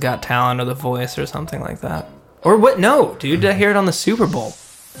America's Got Talent or The Voice or something like that. Or what? No, dude, did I hear it on the Super Bowl?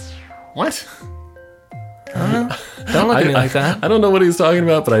 What? Don't look at me like that. I don't know what he's talking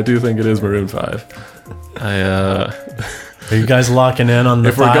about, but I do think it is Maroon 5. Are you guys locking in on the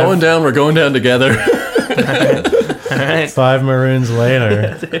If we're going down, we're going down together. All right. 5 Maroons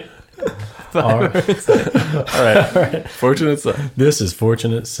later. All right. Fortunate Son. This is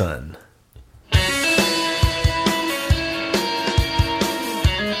 "Fortunate Son."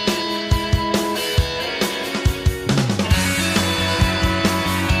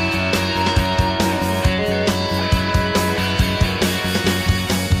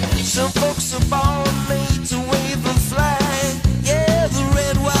 Some folks are born made to wave a flag. Yeah, the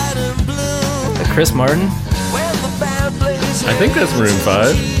red, white, and blue. Chris Martin? When the band plays, I think that's Maroon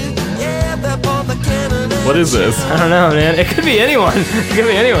 5. yeah, they're on the cannon. What is this? I don't know, man. It could be anyone. It could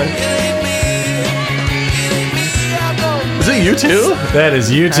be anyone. Is it you too? That is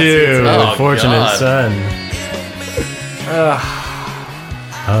U2 Oh, with "Fortunate God. Son."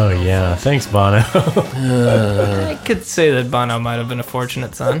 Oh yeah, thanks Bono. I could say that Bono might have been a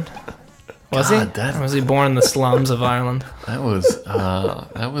fortunate son. Was he? God, that- Or was he born in the slums of Ireland? That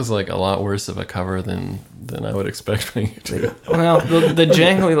was like a lot worse of a cover than I would expect from you to. Well, the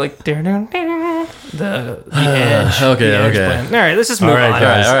jangly like the edge. Okay, the edge okay. playing. All right, let's just move All right, on.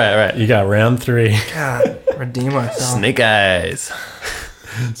 guys. All right. You got round 3. God, redeem ourselves. Snake Eyes.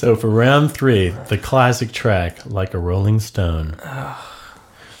 So for round 3, the classic track "Like a Rolling Stone"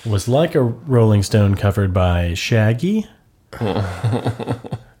 was "Like a Rolling Stone" covered by Shaggy.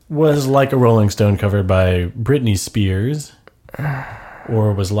 Was "Like a Rolling Stone" covered by Britney Spears,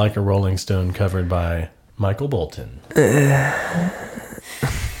 or was "Like a Rolling Stone" covered by Michael Bolton?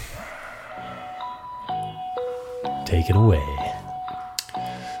 Take it away.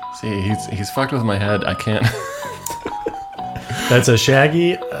 See, he's fucked with my head. I can't. That's a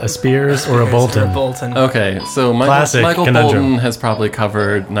Shaggy, a Spears, or a Bolton. Bolton. Okay, so Classic Michael conundrum. Bolton has probably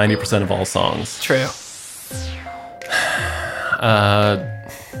covered 90% of all songs. True.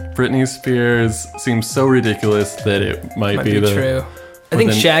 Britney Spears seems so ridiculous that it might be the true. I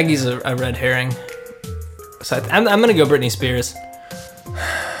think then- Shaggy's a red herring. So I'm gonna go Britney Spears.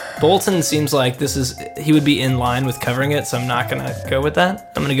 Bolton seems like he would be in line with covering it, so I'm not gonna go with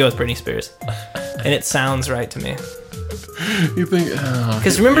that. I'm gonna go with Britney Spears, and it sounds right to me. You think?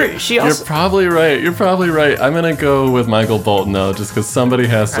 Because remember, she You're also probably right. I'm gonna go with Michael Bolton though, just because somebody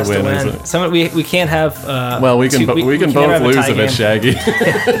has has to to win. win. Isn't it? Somebody, we can't have. Well, we can we can can't both have a lose tie if it's game. Shaggy,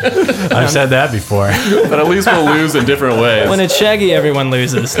 I've said that before. but at least we'll lose in different ways. When it's Shaggy, everyone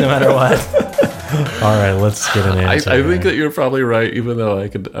loses, no matter what. All right, let's get an I answer. think that you're probably right, even though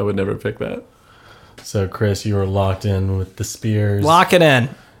I would never pick that. So, Chris, you were locked in with the Spears. Lock it in.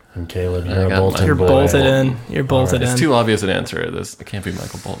 And Caleb, I you're a got Bolton mine. You're boy. bolted in. You're bolted It's in. too obvious an answer. This it can't be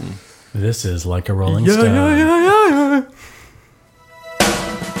Michael Bolton. This is Like a Rolling Stone. yeah.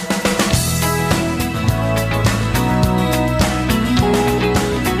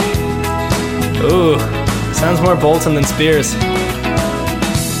 Ooh, sounds more Bolton than Spears.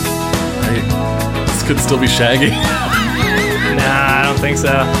 This could still be Shaggy. Nah, I don't think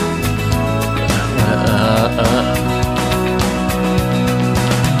so.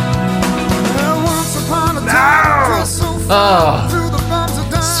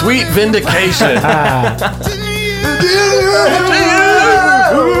 Sweet vindication.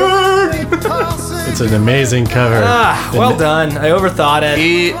 It's an amazing cover. Well done. I overthought it.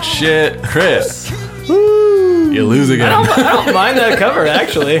 Eat shit, Chris. You lose again. I don't mind that cover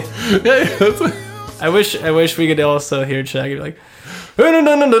actually. I wish we could also hear Shaggy be like. Thank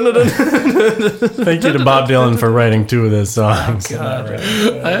you to Bob Dylan for writing 2 of those songs.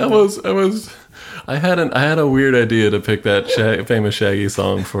 I I had a weird idea to pick that famous Shaggy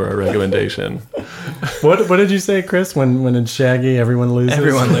song for a recommendation. What did you say, Chris? When it's Shaggy, everyone loses?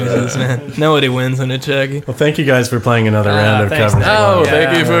 Everyone loses, man. Nobody wins when it's Shaggy. Well, thank you guys for playing another round of thanks, covers. Nick. Oh,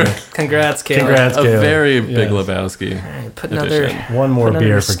 thank you for Congrats, Caleb. Congrats, a Caleb. very Yes. Big Lebowski. Put another edition. One more Put beer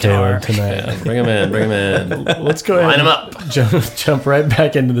another for star. Caleb tonight. Yeah, bring him in. Let's go ahead Line 'em and up. Jump right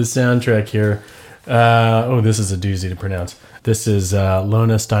back into the soundtrack here. This is a doozy to pronounce. This is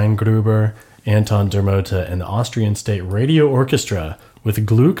Lona Steingruber, Anton Dermota, and the Austrian State Radio Orchestra with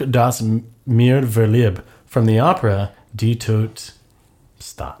Gluck das mir verlieb from the opera Die Tot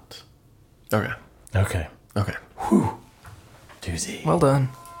Stadt. Okay. Okay. Doozy. Well done.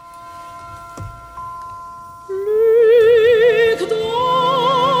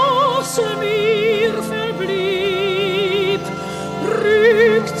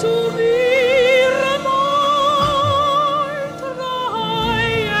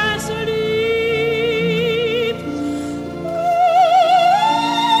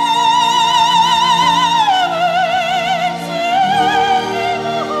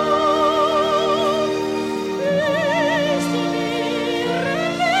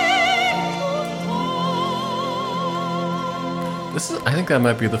 I think that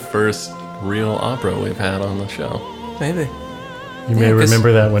might be the first real opera we've had on the show. Maybe. You may Yeah, 'cause-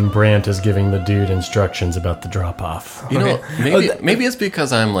 remember that when Brandt is giving the dude instructions about the drop-off. You know, Okay. maybe it's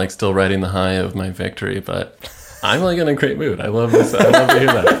because I'm like still riding the high of my victory, but I'm like in a great mood. I love this. I love to hear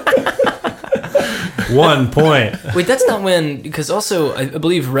that. 1 point. Wait, that's not when, because also I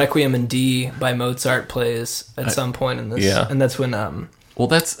believe Requiem in D by Mozart plays at some point in this. Yeah. And that's when Well,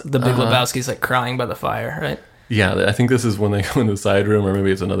 that's the Big Lebowski's like crying by the fire, right? Yeah, I think this is when they go in the side room, or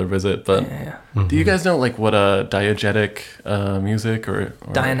maybe it's another visit. But Yeah. do you guys know like what diegetic music or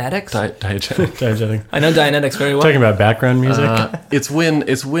Dianetics? Diegetic? Diegetic. I know Dianetics very well. Talking about background music. It's when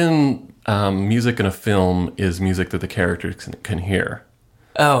music in a film is music that the characters can hear.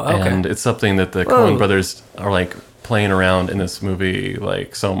 Oh, okay. And it's something that the Coen brothers are like playing around in this movie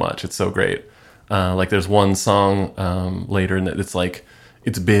like so much. It's so great. Like there's one song later and it's like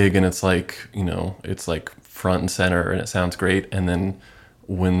it's big and it's like, you know, it's like front and center and it sounds great, and then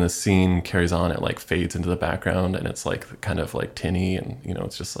when the scene carries on it like fades into the background and it's like kind of like tinny and, you know,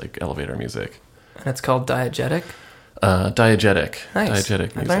 it's just like elevator music. And it's called Diegetic? Diegetic. Nice.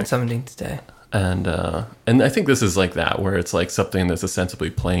 Diegetic music. I learned something today. And I think this is like that, where it's like something that's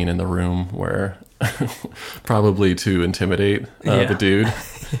ostensibly playing in the room, where probably to intimidate the dude,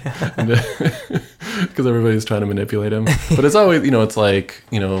 because everybody's trying to manipulate him. But it's always, you know, it's like,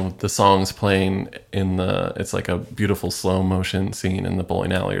 you know, the song's playing it's like a beautiful slow motion scene in the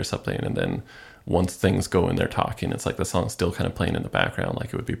bowling alley or something, and then once things go in there talking, it's like the song's still kind of playing in the background, like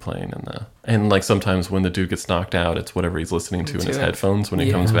it would be playing and like sometimes when the dude gets knocked out, it's whatever he's listening to in his headphones when he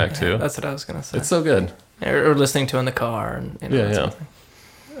comes back to. That's what I was gonna say. It's so good. Or listening to in the car, and you know, something.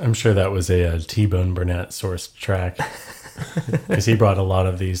 I'm sure that was a T-Bone Burnett sourced track, because he brought a lot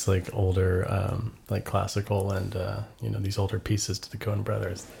of these like older, like classical and you know, these older pieces to the Coen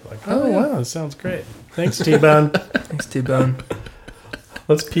Brothers. They're like, wow, this sounds great. Thanks, T-Bone. Thanks, T-Bone.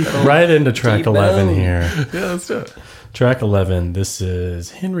 Let's peek right into track 11 here. Yeah, let's do it. Track 11. This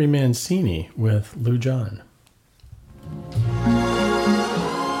is Henry Mancini with Lou John.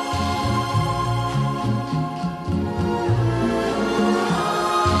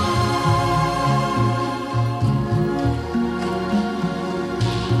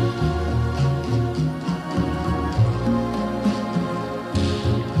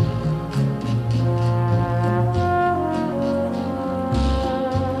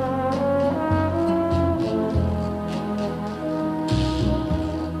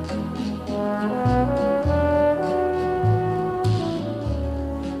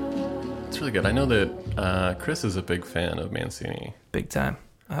 Good. I know that Chris is a big fan of Mancini. Big time.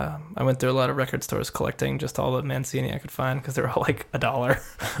 I went through a lot of record stores collecting just all the Mancini I could find because they're all like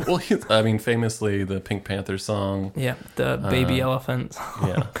 $1. Well, I mean, famously the Pink Panther song. Yeah, the Baby Elephant.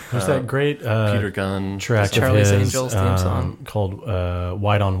 Yeah, There's that great Peter Gunn track Charlie's of his Angels theme song called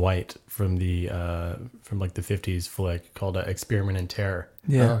 "White on White" from like the '50s flick called "Experiment in Terror."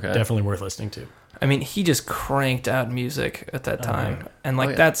 Yeah, Oh, okay. Definitely worth listening to. I mean, he just cranked out music at that time. And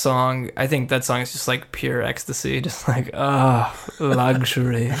like that song, I think that song is just like pure ecstasy, just like,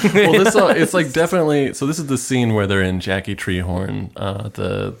 luxury. Well, this song, it's like definitely, so this is the scene where they're in Jackie Treehorn,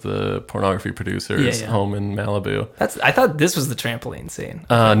 the pornography producer's home in Malibu. I thought this was the trampoline scene.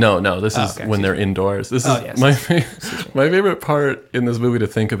 No, this is when they're indoors. This is my favorite part in this movie to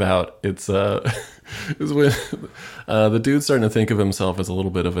think about. It's is when the dude's starting to think of himself as a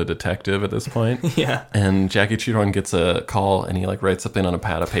little bit of a detective at this point. Yeah. And Jackie Chiron gets a call, and he like writes something on a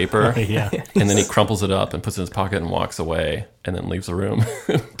pad of paper. Yeah. And then he crumples it up and puts it in his pocket and walks away, and then leaves the room.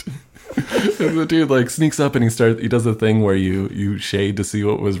 And the dude like sneaks up and he does the thing where you shade to see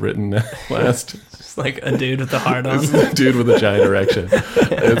what was written last. Just like a dude with a heart on. It's a dude with a giant erection.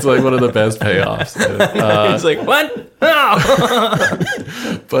 It's like one of the best payoffs. He's like, what? Oh!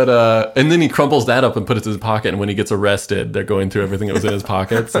 But and then he crumples that up and puts it in his pocket, and when he gets arrested, they're going through everything that was in his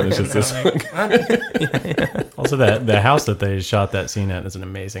pockets, and it's just this. Also, the house that they shot that scene at is an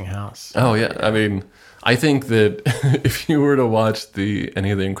amazing house. Oh yeah, I mean, I think that if you were to watch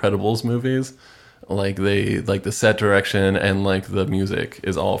any of the Incredibles movies, like the set direction and like the music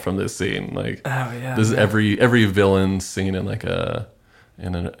is all from this scene. Like, oh yeah, this is every villain scene in like an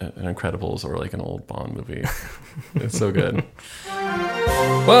Incredibles or like an old Bond movie. It's so good.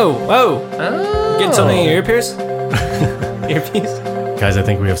 Whoa! Oh. Get something in your earpiece. Earpiece. Guys, I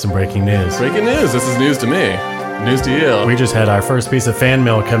think we have some breaking news. Breaking news. This is news to me. News to you. We just had our first piece of fan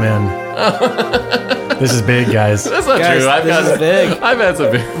mail come in. This is big, guys. That's not Guys, true. this is big. I've had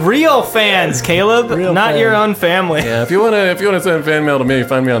some big. Real fans, Caleb, not your own family. Yeah, if you wanna send fan mail to me,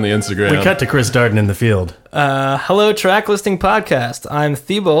 find me on the Instagram. We cut to Chris Darden in the field. Hello, Track Listing Podcast. I'm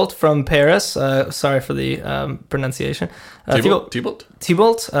Thibault from Paris. Sorry for the pronunciation. Thibault? Thibault.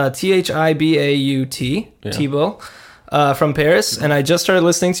 Thibault. Yeah. Thibault. From Paris, and I just started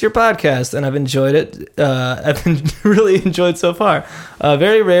listening to your podcast, and I've enjoyed it. I've been really enjoyed so far.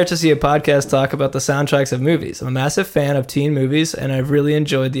 Very rare to see a podcast talk about the soundtracks of movies. I'm a massive fan of teen movies, and I've really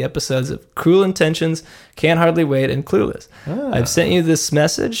enjoyed the episodes of Cruel Intentions, Can't Hardly Wait, and Clueless. I've sent you this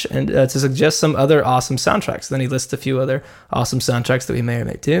message and to suggest some other awesome soundtracks. Then he lists a few other awesome soundtracks that we may or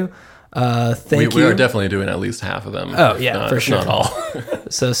may do. Thank you. We are definitely doing at least half of them. Oh, yeah, for sure. Not all.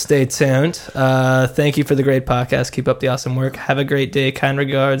 So stay tuned. Thank you for the great podcast. Keep up the awesome work. Have a great day. Kind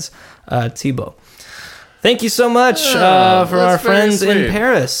regards, Thibault. Thank you so much for our friends sweet. in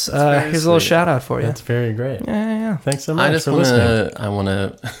Paris. Here's a little shout out for you. That's very great. Yeah. Thanks so much I just for listening. I want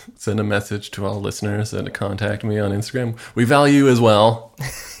to send a message to all listeners and to contact me on Instagram. We value you as well.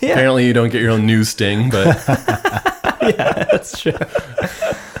 Yeah. Apparently you don't get your own news sting, but Yeah, that's true.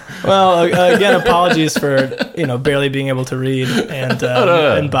 Well, again, apologies for barely being able to read and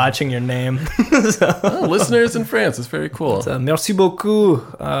and botching your name. listeners in France, it's very cool. Merci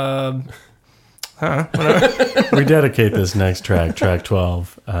beaucoup. We dedicate this next track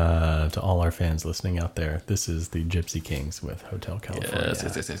 12, to all our fans listening out there. This is the Gypsy Kings with Hotel California. Yes.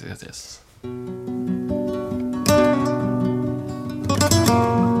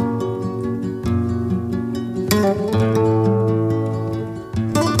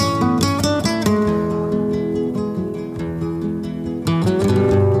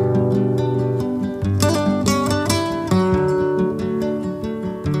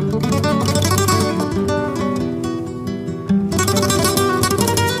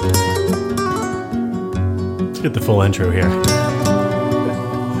 Let's get the full intro here.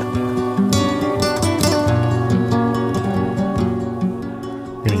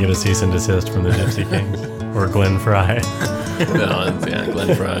 We're gonna get a cease and desist from the Gypsy Kings or Glenn Fry.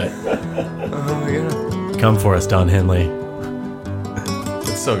 Glenn Fry. Come for us, Don Henley.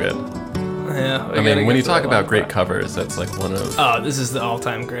 It's so good. Yeah, I mean, when you talk about great covers, that's like one of... Oh, this is the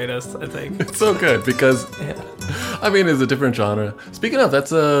all-time greatest, I think. It's so good because, I mean, it's a different genre. Speaking of,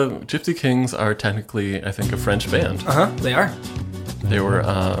 that's Gypsy Kings are technically, I think, a French band. They are. They were,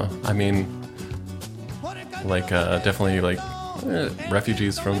 I mean, like, definitely like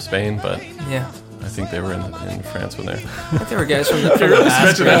refugees from Spain, but Yeah. I think they were in France when they're... I think they were guys from the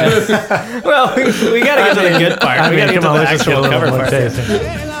past. Well, we gotta get to the good part. We gotta get to the actual cover part.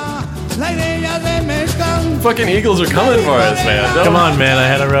 Fucking Eagles are coming for us, man. Come on, man, I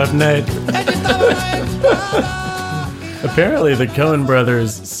had a rough night. Apparently, the Coen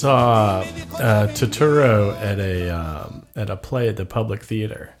brothers saw Totoro at a play at the Public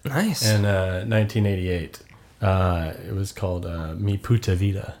Theater. Nice. In 1988. It was called Mi Puta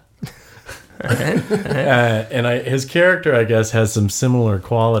Vida. And his character, I guess, has some similar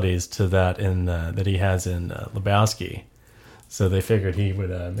qualities to that that he has in Lebowski. So they figured he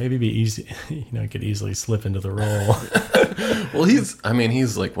would maybe be easy, could easily slip into the role. Well, he's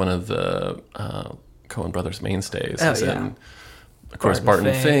like one of the Coen brothers mainstays. Oh, He's yeah. in, of course,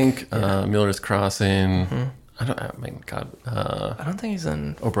 Barton Fink, Miller's Crossing. Mm-hmm. I don't think he's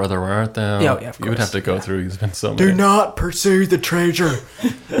in... Oh, Brother, Where Art Thou? Yeah, of You would have course. to go through. He's been so Do many. not pursue the treasure.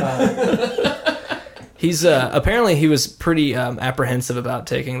 He's apparently he was pretty apprehensive about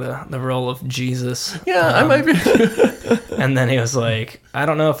taking the role of Jesus. Yeah, I might be. And then he was like, I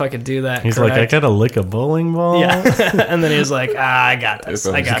don't know if I could do that. He's like, I gotta lick a bowling ball. Yeah. And then he was like, I got this.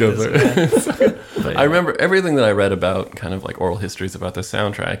 I got this. But, I remember everything that I read about kind of like oral histories about the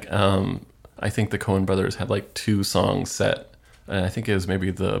soundtrack. I think the Coen brothers had like 2 songs set. And I think it was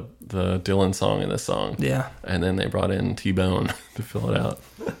maybe the Dylan song and this song. Yeah. And then they brought in T-Bone to fill it out.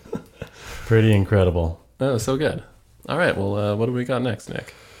 Pretty incredible. Oh, so good. All right, well, what do we got next,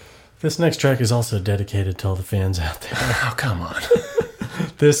 Nick? This next track is also dedicated to all the fans out there. Oh, come on.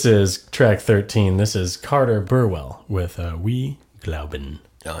 This is track 13. This is Carter Burwell with We Glauben.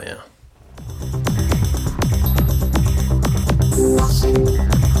 Oh, yeah.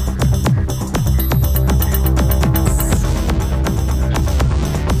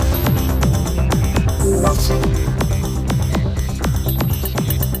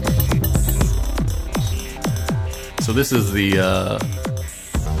 So this is the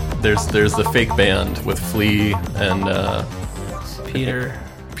there's the fake band with Flea and Peter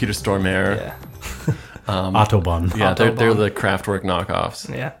Stormare. Yeah. Autobahn. Yeah, they're Autobahn. the Kraftwerk knockoffs.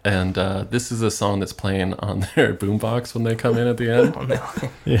 Yeah. And this is a song that's playing on their boombox when they come in at the end.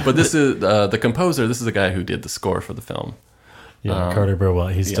 Yeah. But this is the composer. This is the guy who did the score for the film. Yeah, Carter Burwell.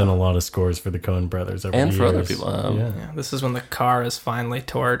 He's yeah. done a lot of scores for the Coen brothers over And the for other years. people. Yeah, this is when the car is finally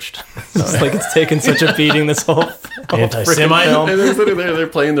torched. It's like it's taken such a beating this whole Anti-Semite. film. And they're sitting there, they're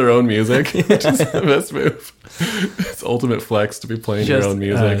playing their own music, which is the best move. It's ultimate flex to be playing your Just, own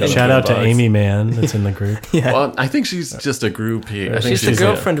music. on a Shout out to boombox. Amy Mann that's in the group. Yeah. Well, I think she's just a groupie. I think She's the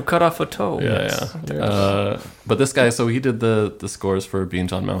girlfriend who cut off a toe. Yeah, yeah. But this guy, so he did the scores for Being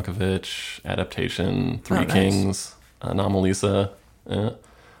John Malkovich, Adaptation, Three Oh, nice. Kings, Anomalisa,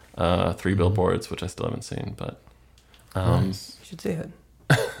 3 Billboards, which I still haven't seen, but You should see it.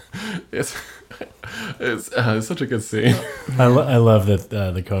 it's such a good scene. I love that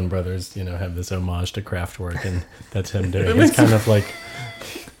the Coen brothers, have this homage to Kraftwerk, and that's him doing it. It's kind of like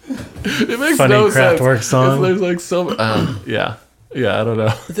It makes funny no Kraftwerk sense. song. There's like so yeah, I don't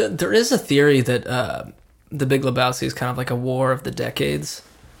know. There is a theory that the Big Lebowski is kind of like a war of the decades,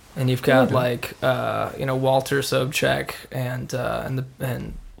 and you've got Walter Sobchak and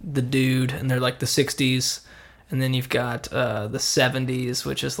the dude, and they're like the 60s, and then you've got the 70s,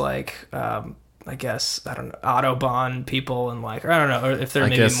 which is like I guess, I don't know, Autobahn people, and like, I don't know, or if they're I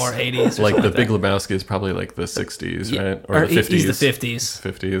maybe guess, more 80s or like the something Big like that. Lebowski is probably like the 60s, Yeah, right? Or the 50s. He's the 50s.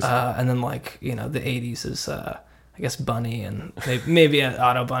 50s. And then like, the 80s is I guess Bunny, and maybe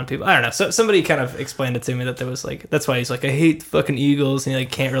Autobahn people. I don't know. So somebody kind of explained it to me that there was like, that's why he's like, I hate the fucking Eagles, and he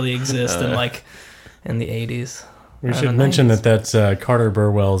like can't really exist in like in the 80s. We should mention that's Carter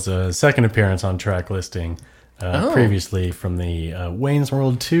Burwell's second appearance on track listing. Previously from the Wayne's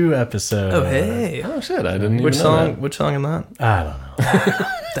World 2 episode. Oh, hey. Oh shit! I didn't Which even know song? that. Which song am that? I don't know.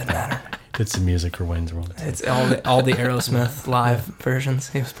 Doesn't matter. Did some music for Wayne's World 2. It's all the Aerosmith live versions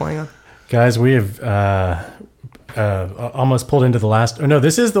he was playing on. Guys, we have almost pulled into the last... Oh, no,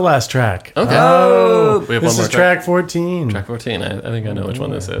 this is the last track. Okay. Oh, We have this one more is track 14. Track 14. I think I know which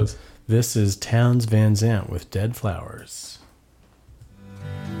one this is. This is Townes Van Zandt with Dead Flowers.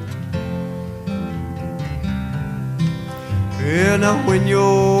 Yeah, now when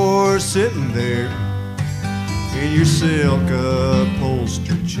you're sitting there in your silk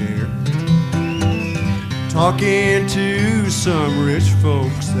upholstered chair, talking to some rich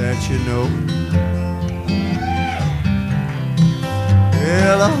folks that you know,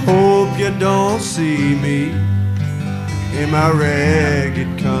 well, I hope you don't see me in my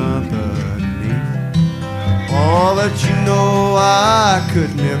ragged company. All that you know, I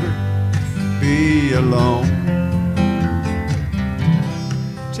could never be alone.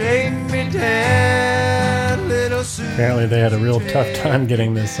 Take me down, little Susie. Apparently they had a real tough time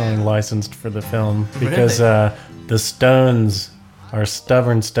getting this song licensed for the film because the Stones are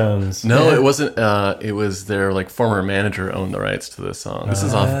stubborn Stones. No, it wasn't. It was their like former manager owned the rights to this song. This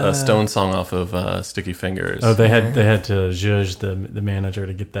is off a Stone song off of Sticky Fingers. Oh, they had to judge the manager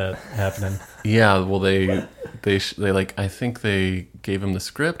to get that happening. Yeah, well, they like I think they gave him the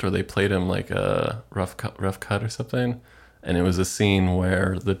script or they played him like a rough cut or something, and it was a scene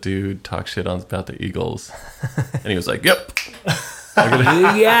where the dude talked shit about the Eagles, and he was like, "Yep,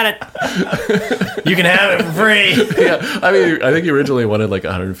 You got it. You can have it for free. yeah." I mean, I think he originally wanted like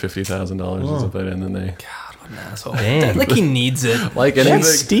 $150,000 or something, and then they Asshole. Dang. Like he needs it. like anything.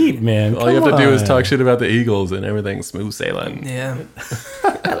 That's steep, man. All you have Come to do is on. talk shit about the Eagles, and everything's smooth sailing. Yeah.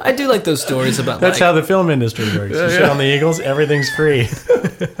 I do like those stories about That's like, how the film industry works. You shit on the Eagles, everything's free.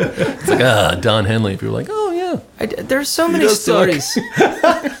 It's like Don Henley. People are like, "Oh yeah." there's so many does suck. stories.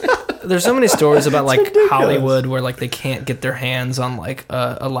 there's so many stories about like Hollywood where like they can't get their hands on like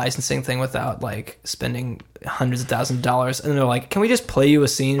a licensing thing without like spending hundreds of thousands of dollars, and they're like, can we just play you a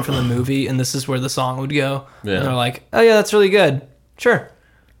scene from the movie and this is where the song would go? Yeah. And they're like, oh yeah, that's really good. Sure.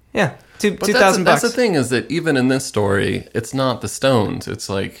 Yeah. $2,000 That's the thing, is that even in this story, it's not the Stones. It's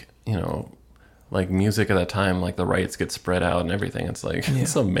like, you know, like music at that time, like the rights get spread out and everything. It's like,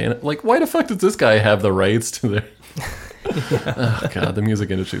 some man, like, why the fuck does this guy have the rights to their... Oh god, the music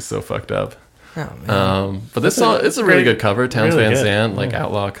industry is so fucked up. Oh, man. But this song, it's a really good cover. Townes really Van good. Sant, like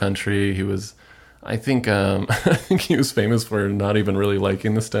outlaw country. He was, I think he was famous for not even really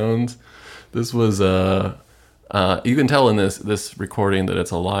liking the Stones. This was you can tell in this recording that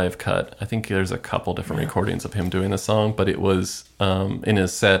it's a live cut. I think there's a couple different recordings of him doing the song, but it was in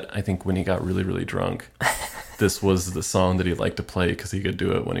his set. I think when he got really, really drunk, this was the song that he liked to play because he could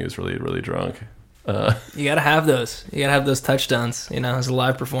do it when he was really, really drunk. You gotta have those. You gotta have those touchdowns, you know, as a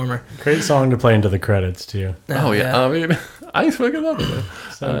live performer. Great song to play into the credits too. Oh yeah. I mean, I fucking love it.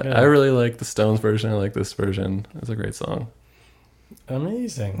 I really like the Stones version. I like this version. It's a great song.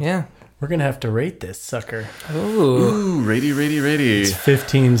 Amazing. Yeah. We're gonna have to rate this sucker. Ooh. Ready. It's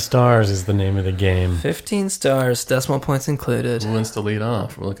 15 stars is the name of the game. 15 stars, decimal points included. Who wants to lead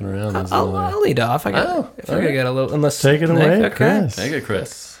off? We're looking around. I'll lead off. I got a little. Unless Take it Nick, away, okay. Chris. Take it,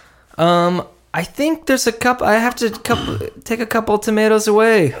 Chris. I think there's a couple. I have to take a couple of tomatoes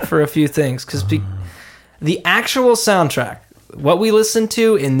away for a few things because the actual soundtrack, what we listen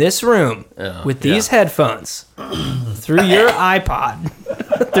to in this room with these headphones through your iPod,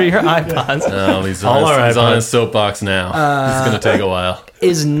 through your iPods. Oh, he's on his soapbox now. It's gonna take a while.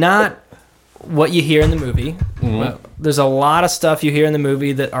 Is not what you hear in the movie. Mm-hmm. There's a lot of stuff you hear in the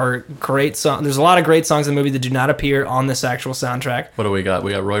movie that are great songs. There's a lot of great songs in the movie that do not appear on this actual soundtrack. What do we got?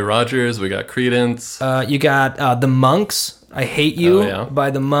 We got Roy Rogers. We got Creedence. You got The Monks, I Hate You by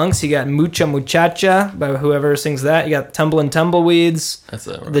The Monks. You got Mucha Muchacha by whoever sings that. You got Tumblin' Tumbleweeds. That's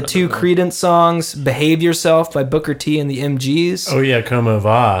it. The two Creedence songs, Behave Yourself by Booker T and the MGs. Oh yeah, Como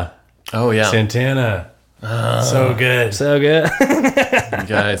Va. Oh yeah. Santana. So good. So good. You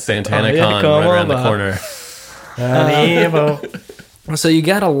got Santana Oh, yeah, Con come right around the on. corner. So you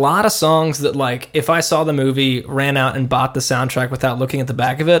got a lot of songs that, like, if I saw the movie, ran out and bought the soundtrack without looking at the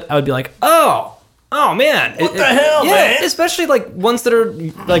back of it, I would be like, oh man. What the hell, man? Especially, like, ones that are,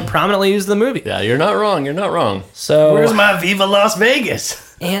 like, prominently used in the movie. Yeah, you're not wrong. You're not wrong. So Where's my Viva Las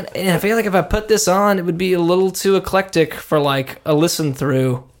Vegas? And I feel like if I put this on, it would be a little too eclectic for, like, a listen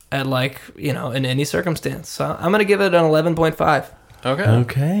through at, like, you know, in any circumstance. So I'm going to give it an 11.5.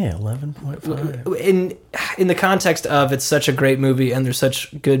 Okay, 11.5. In the context of it's such a great movie and there's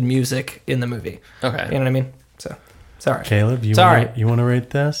such good music in the movie. Okay. You know what I mean? So, sorry. Caleb, you want to rate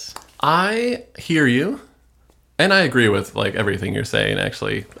this? I hear you, and I agree with like everything you're saying.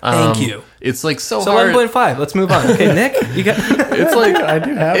 Actually, Thank you. It's like so So hard. 11.5. Let's move on. Okay, Nick, you got. It's like I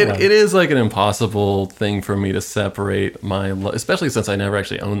do have one. it is like an impossible thing for me to separate especially since I never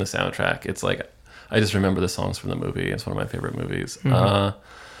actually owned the soundtrack. It's like I just remember the songs from the movie. It's one of my favorite movies. Mm-hmm.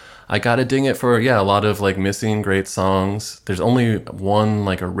 I gotta ding it for a lot of like missing great songs. There's only one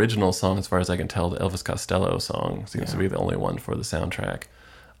like original song as far as I can tell. The Elvis Costello song seems to be the only one for the soundtrack.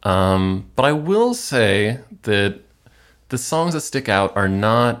 But I will say that the songs that stick out are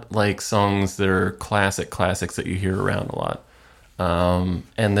not like songs that are classics that you hear around a lot.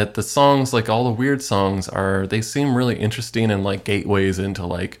 And that the songs, like all the weird songs, they seem really interesting and like gateways into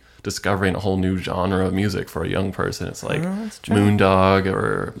like discovering a whole new genre of music for a young person. It's like Moondog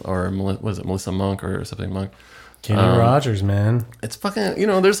or was it Melissa Monk or something Monk? Kenny Rogers, man. It's fucking,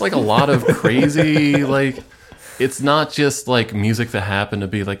 there's like a lot of crazy, like, it's not just like music that happened to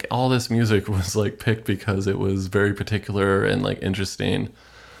be like, all this music was like picked because it was very particular and like interesting.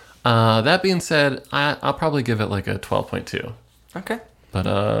 That being said, I'll probably give it like a 12.2. Okay. But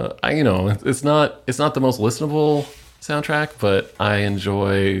it's not the most listenable soundtrack, but I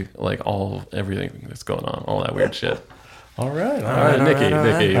enjoy like everything that's going on, all that weird shit. All right, Nikki.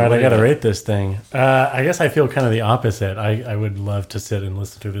 All right, I got to rate this thing. I guess I feel kind of the opposite. I would love to sit and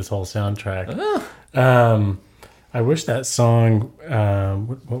listen to this whole soundtrack. I wish that song,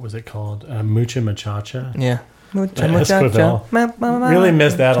 what was it called? Mucha Muchacha? Yeah. Esquivel. Really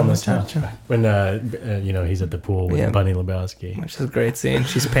missed that on the soundtrack. When, he's at the pool with Bunny Lebowski. Which is a great scene.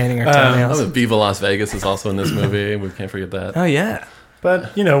 She's painting her toenails. Viva Las Vegas is also in this movie. We can't forget that. Oh, yeah.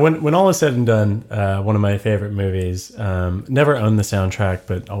 But, when all is said and done, one of my favorite movies, never owned the soundtrack,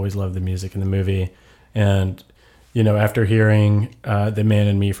 but always loved the music in the movie. And, after hearing The Man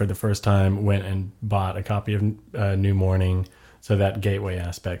in Me for the first time, went and bought a copy of New Morning. So that gateway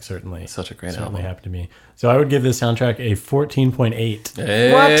aspect certainly such a great album happened to me. So I would give this soundtrack a 14.8.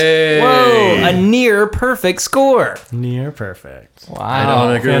 Hey. What? Whoa! A near perfect score. Near perfect. Wow. I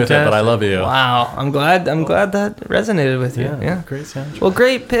don't agree with it, but I love you. Wow. I'm glad that resonated with you. Yeah. Great soundtrack. Well,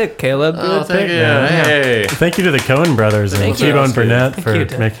 great pick, Caleb. Oh, Good thank pick. you. Yeah. Hey. Thank you to the Coen brothers and Thank you. T-Bone Burnett Thank for you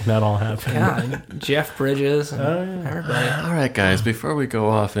to- making that all happen. Yeah, Jeff Bridges and everybody. All right, guys, before we go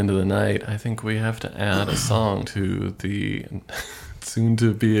off into the night, I think we have to add a song to the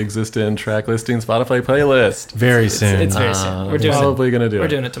soon-to-be existent track listing Spotify playlist. Very soon. It's very soon. We're doing Probably going to do it. We're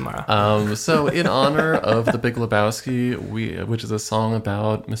doing it tomorrow. So in honor of The Big Lebowski, which is a song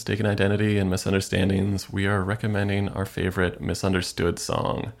about mistaken identity and misunderstandings, we are recommending our favorite misunderstood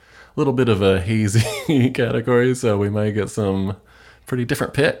song. A little bit of a hazy category, so we might get some pretty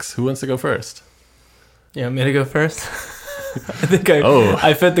different picks. Who wants to go first? You want me to go first? I think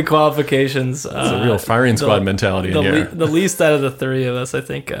I fit the qualifications. It's a real firing squad mentality in here. The least out of the three of us, I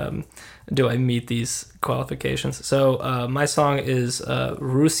think, do I meet these qualifications. So my song is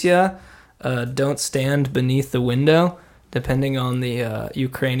Russia, Don't Stand Beneath the Window, depending on the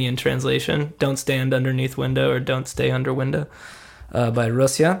Ukrainian translation. Don't stand underneath window or don't stay under window by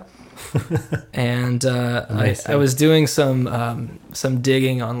Russia. And I was doing some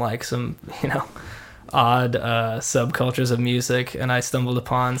digging on like some, odd subcultures of music, and I stumbled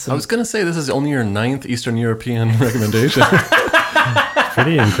upon some. I was going to say this is only your 9th Eastern European recommendation.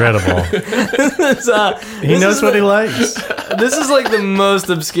 Pretty incredible. He knows what he likes. This is like the most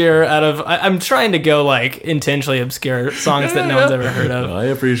obscure out of. I'm trying to go like intentionally obscure songs that no one's ever heard of. No, I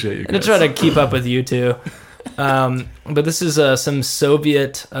appreciate you guys. And to try to keep up with you two. But this is some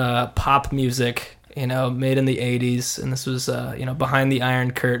Soviet pop music, made in the 80s, and this was Behind the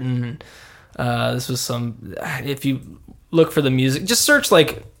Iron Curtain. This was some. If you look for the music, just search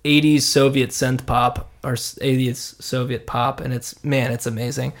like 80s Soviet synth pop or 80s Soviet pop, and it's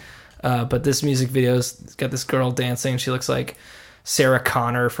amazing. But this music video's got this girl dancing. She looks like Sarah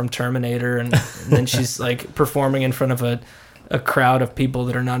Connor from Terminator, and then she's like performing in front of a crowd of people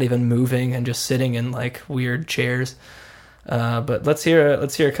that are not even moving and just sitting in like weird chairs. But let's hear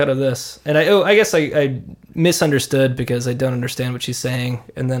a cut of this. And I guess I misunderstood because I don't understand what she's saying.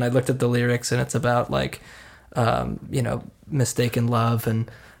 And then I looked at the lyrics, and it's about like, mistaken love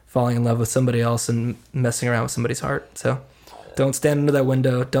and falling in love with somebody else and messing around with somebody's heart. So don't stand under that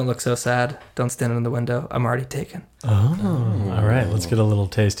window. Don't look so sad. Don't stand under the window. I'm already taken. Oh, all right. Let's get a little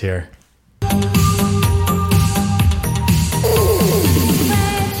taste here.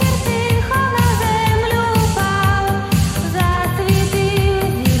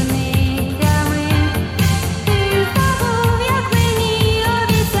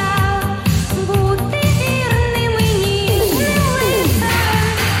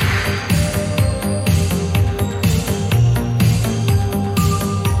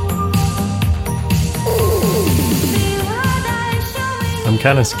 I'm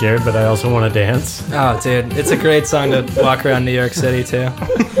kind of scared, but I also want to dance. Oh, dude, it's a great song to walk around New York City too.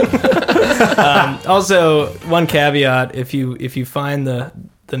 Also, one caveat: if you find the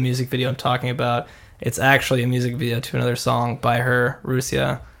music video I'm talking about, it's actually a music video to another song by her,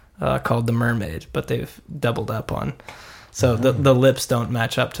 Russia, called "The Mermaid," but they've doubled up on. So the lips don't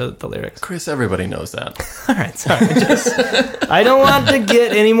match up to the lyrics. Chris, everybody knows that. All right, sorry. I don't want to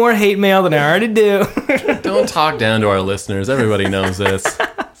get any more hate mail than I already do. Don't talk down to our listeners. Everybody knows this.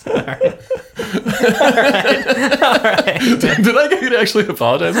 All right. Did I get you to actually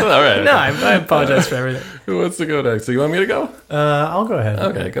apologize for that? All right. No, I apologize for everything. Who wants to go next? So you want me to go? I'll go ahead.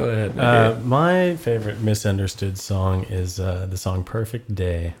 Okay, go ahead. My favorite misunderstood song is the song "Perfect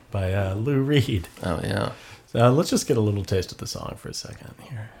Day" by Lou Reed. Oh, yeah. Let's just get a little taste of the song for a second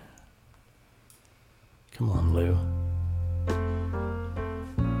here. Come on, Lou.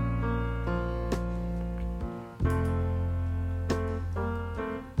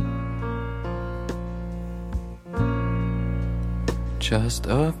 Just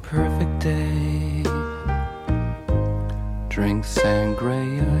a perfect day. Drink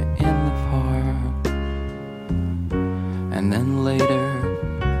sangria in the park. And then later,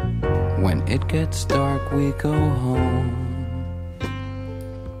 when it gets dark, we go home.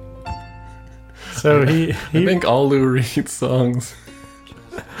 So I think all Lou Reed songs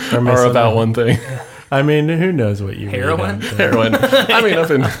are about one thing. I mean, who knows what you Heroin? read out Heroin. I mean, up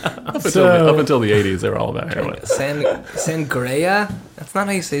until the 80s, they were all about heroin. Sangria? That's not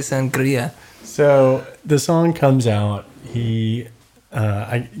how you say sangria. So the song comes out. He,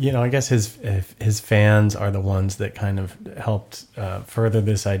 I guess his fans are the ones that kind of helped further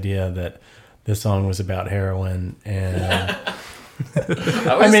this idea that this song was about heroin. And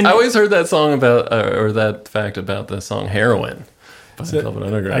I always heard that song about, or that fact about the song Heroin. by Velvet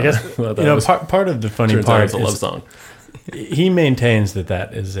Underground. I guess part of the funny turns out part it's a love song. He maintains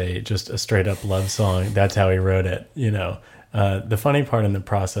that is just a straight up love song. That's how he wrote it. The funny part in the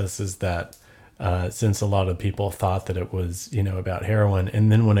process is that since a lot of people thought that it was about heroin,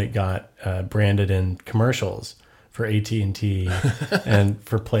 and then when it got branded in commercials for AT&T and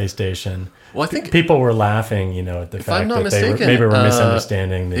for PlayStation, well, I think people were laughing, at the fact that they maybe were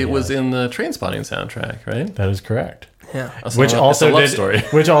misunderstanding. It was in the Trainspotting soundtrack, right? That is correct. Yeah, which also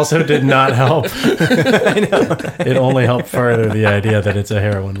did not help. I know. It only helped further the idea that it's a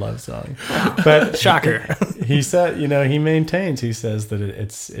heroin love song. But shocker. He said, he maintains. He says that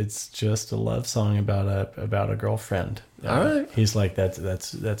it's just a love song about a girlfriend. All right. He's like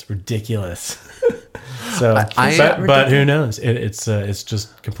that's ridiculous. So, but who knows? It's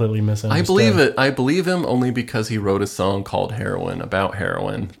just completely misunderstood. I believe him only because he wrote a song called "Heroin" about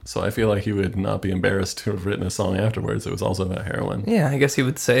heroin. So I feel like he would not be embarrassed to have written a song afterwards that was also about heroin. Yeah, I guess he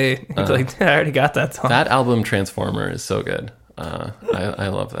would say, I already got that song. That album, Transformer, is so good. I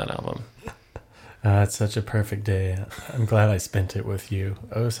love that album. It's such a perfect day. I'm glad I spent it with you.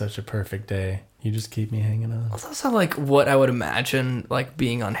 Oh, such a perfect day. You just keep me hanging on. It's also like what I would imagine like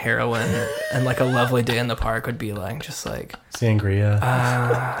being on heroin and like a lovely day in the park would be like, just like sangria.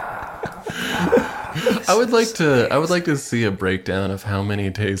 I would like to see a breakdown of how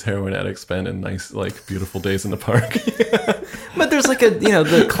many days heroin addicts spend in nice, like, beautiful days in the park. But there's like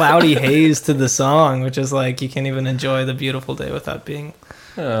the cloudy haze to the song, which is like you can't even enjoy the beautiful day without being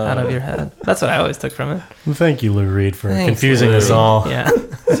out of your head. That's what I always took from it. Well, thank you, Lou Reed, for confusing us all. Yeah,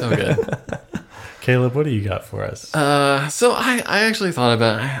 so good. Caleb, what do you got for us? So I actually thought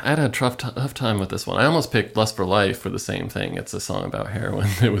about I had a tough time with this one. I almost picked Lust for Life for the same thing. It's a song about heroin.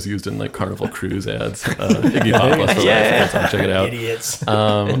 It was used in like Carnival Cruise ads. Iggy Pop, Lust for Life. Check it out. Idiots.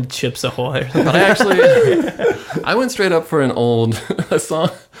 And Chips Ahoy. But I went straight up for an old a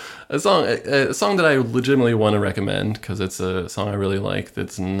song that I legitimately want to recommend because it's a song I really like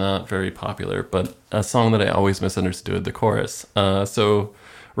that's not very popular, but a song that I always misunderstood the chorus. So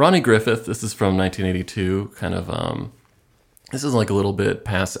Ronnie Griffith, this is from 1982, kind of, this is like a little bit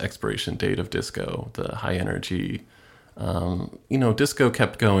past expiration date of disco, the high energy, disco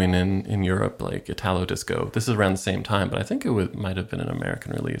kept going in Europe, like Italo disco. This is around the same time, but I think it might have been an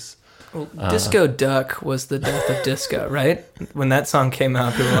American release. Well, Disco Duck was the death of disco, right? When that song came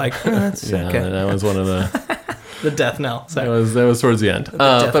out, people were like, that's okay. That was one of the... the death knell. Sorry. That was towards the end.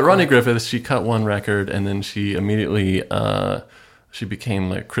 But Ronnie Griffith, she cut one record, and then she immediately... she became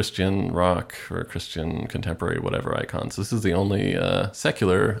like Christian rock or Christian contemporary, whatever icon. So this is the only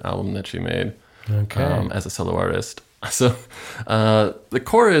secular album that she made as a solo artist. So the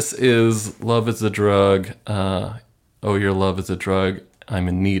chorus is, love is a drug. Oh, your love is a drug I'm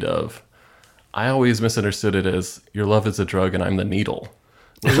in need of. I always misunderstood it as, your love is a drug and I'm the needle,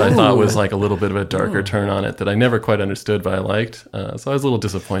 which I thought was like a little bit of a darker turn on it that I never quite understood, but I liked. So I was a little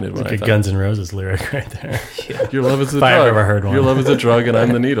disappointed when I thought. A Guns N' Roses lyric right there. Yeah. Your love is a drug. If I've ever heard one. Your love is a drug and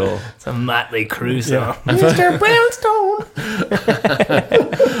I'm the needle. It's a Motley Crue song. Yeah. Mr. Brownstone.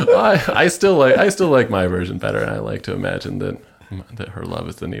 I still like my version better, and I like to imagine that her love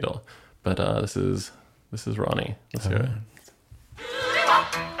is the needle. But this is Ronnie. Let's hear it.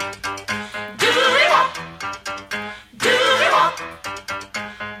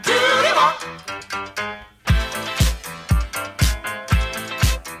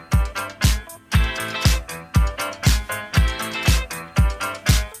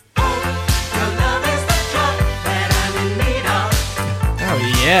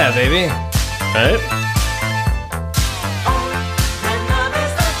 Yeah, baby. Right?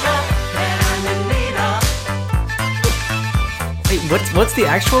 Wait, what's the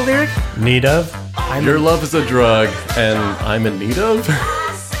actual lyric? Need of? Your love is a drug, and I'm in need of?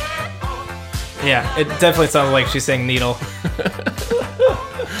 Yeah, it definitely sounds like she's saying needle.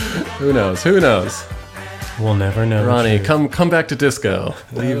 Who knows? We'll never know. Ronnie, come back to disco.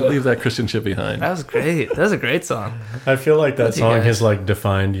 Leave that Christian shit behind. That was great. That was a great song. I feel like that song has like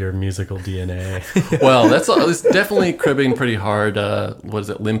defined your musical DNA. Well, it's definitely cribbing pretty hard. What is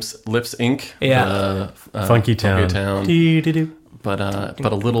it? Lips Inc. Yeah. Funky Town. But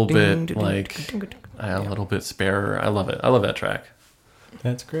a little bit like a little bit sparer. I love it. I love that track.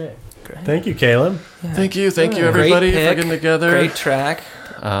 That's great. Thank you, Caleb. Yeah. Thank you everybody for getting together. Great track.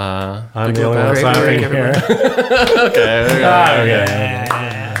 I'm the only one clapping here. Okay.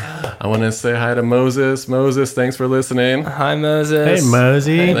 I want to say hi to Moses. Moses, thanks for listening. Hi, Moses. Hey,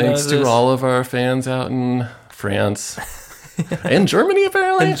 Mosey. Thanks to all of our fans out in France. In Germany,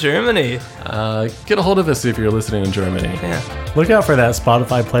 apparently. In Germany. Get a hold of us if you're listening in Germany. Yeah. Look out for that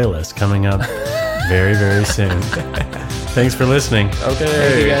Spotify playlist coming up very, very soon. Thanks for listening. Okay.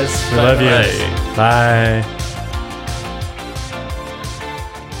 Thank you guys. We Bye. love you. Bye.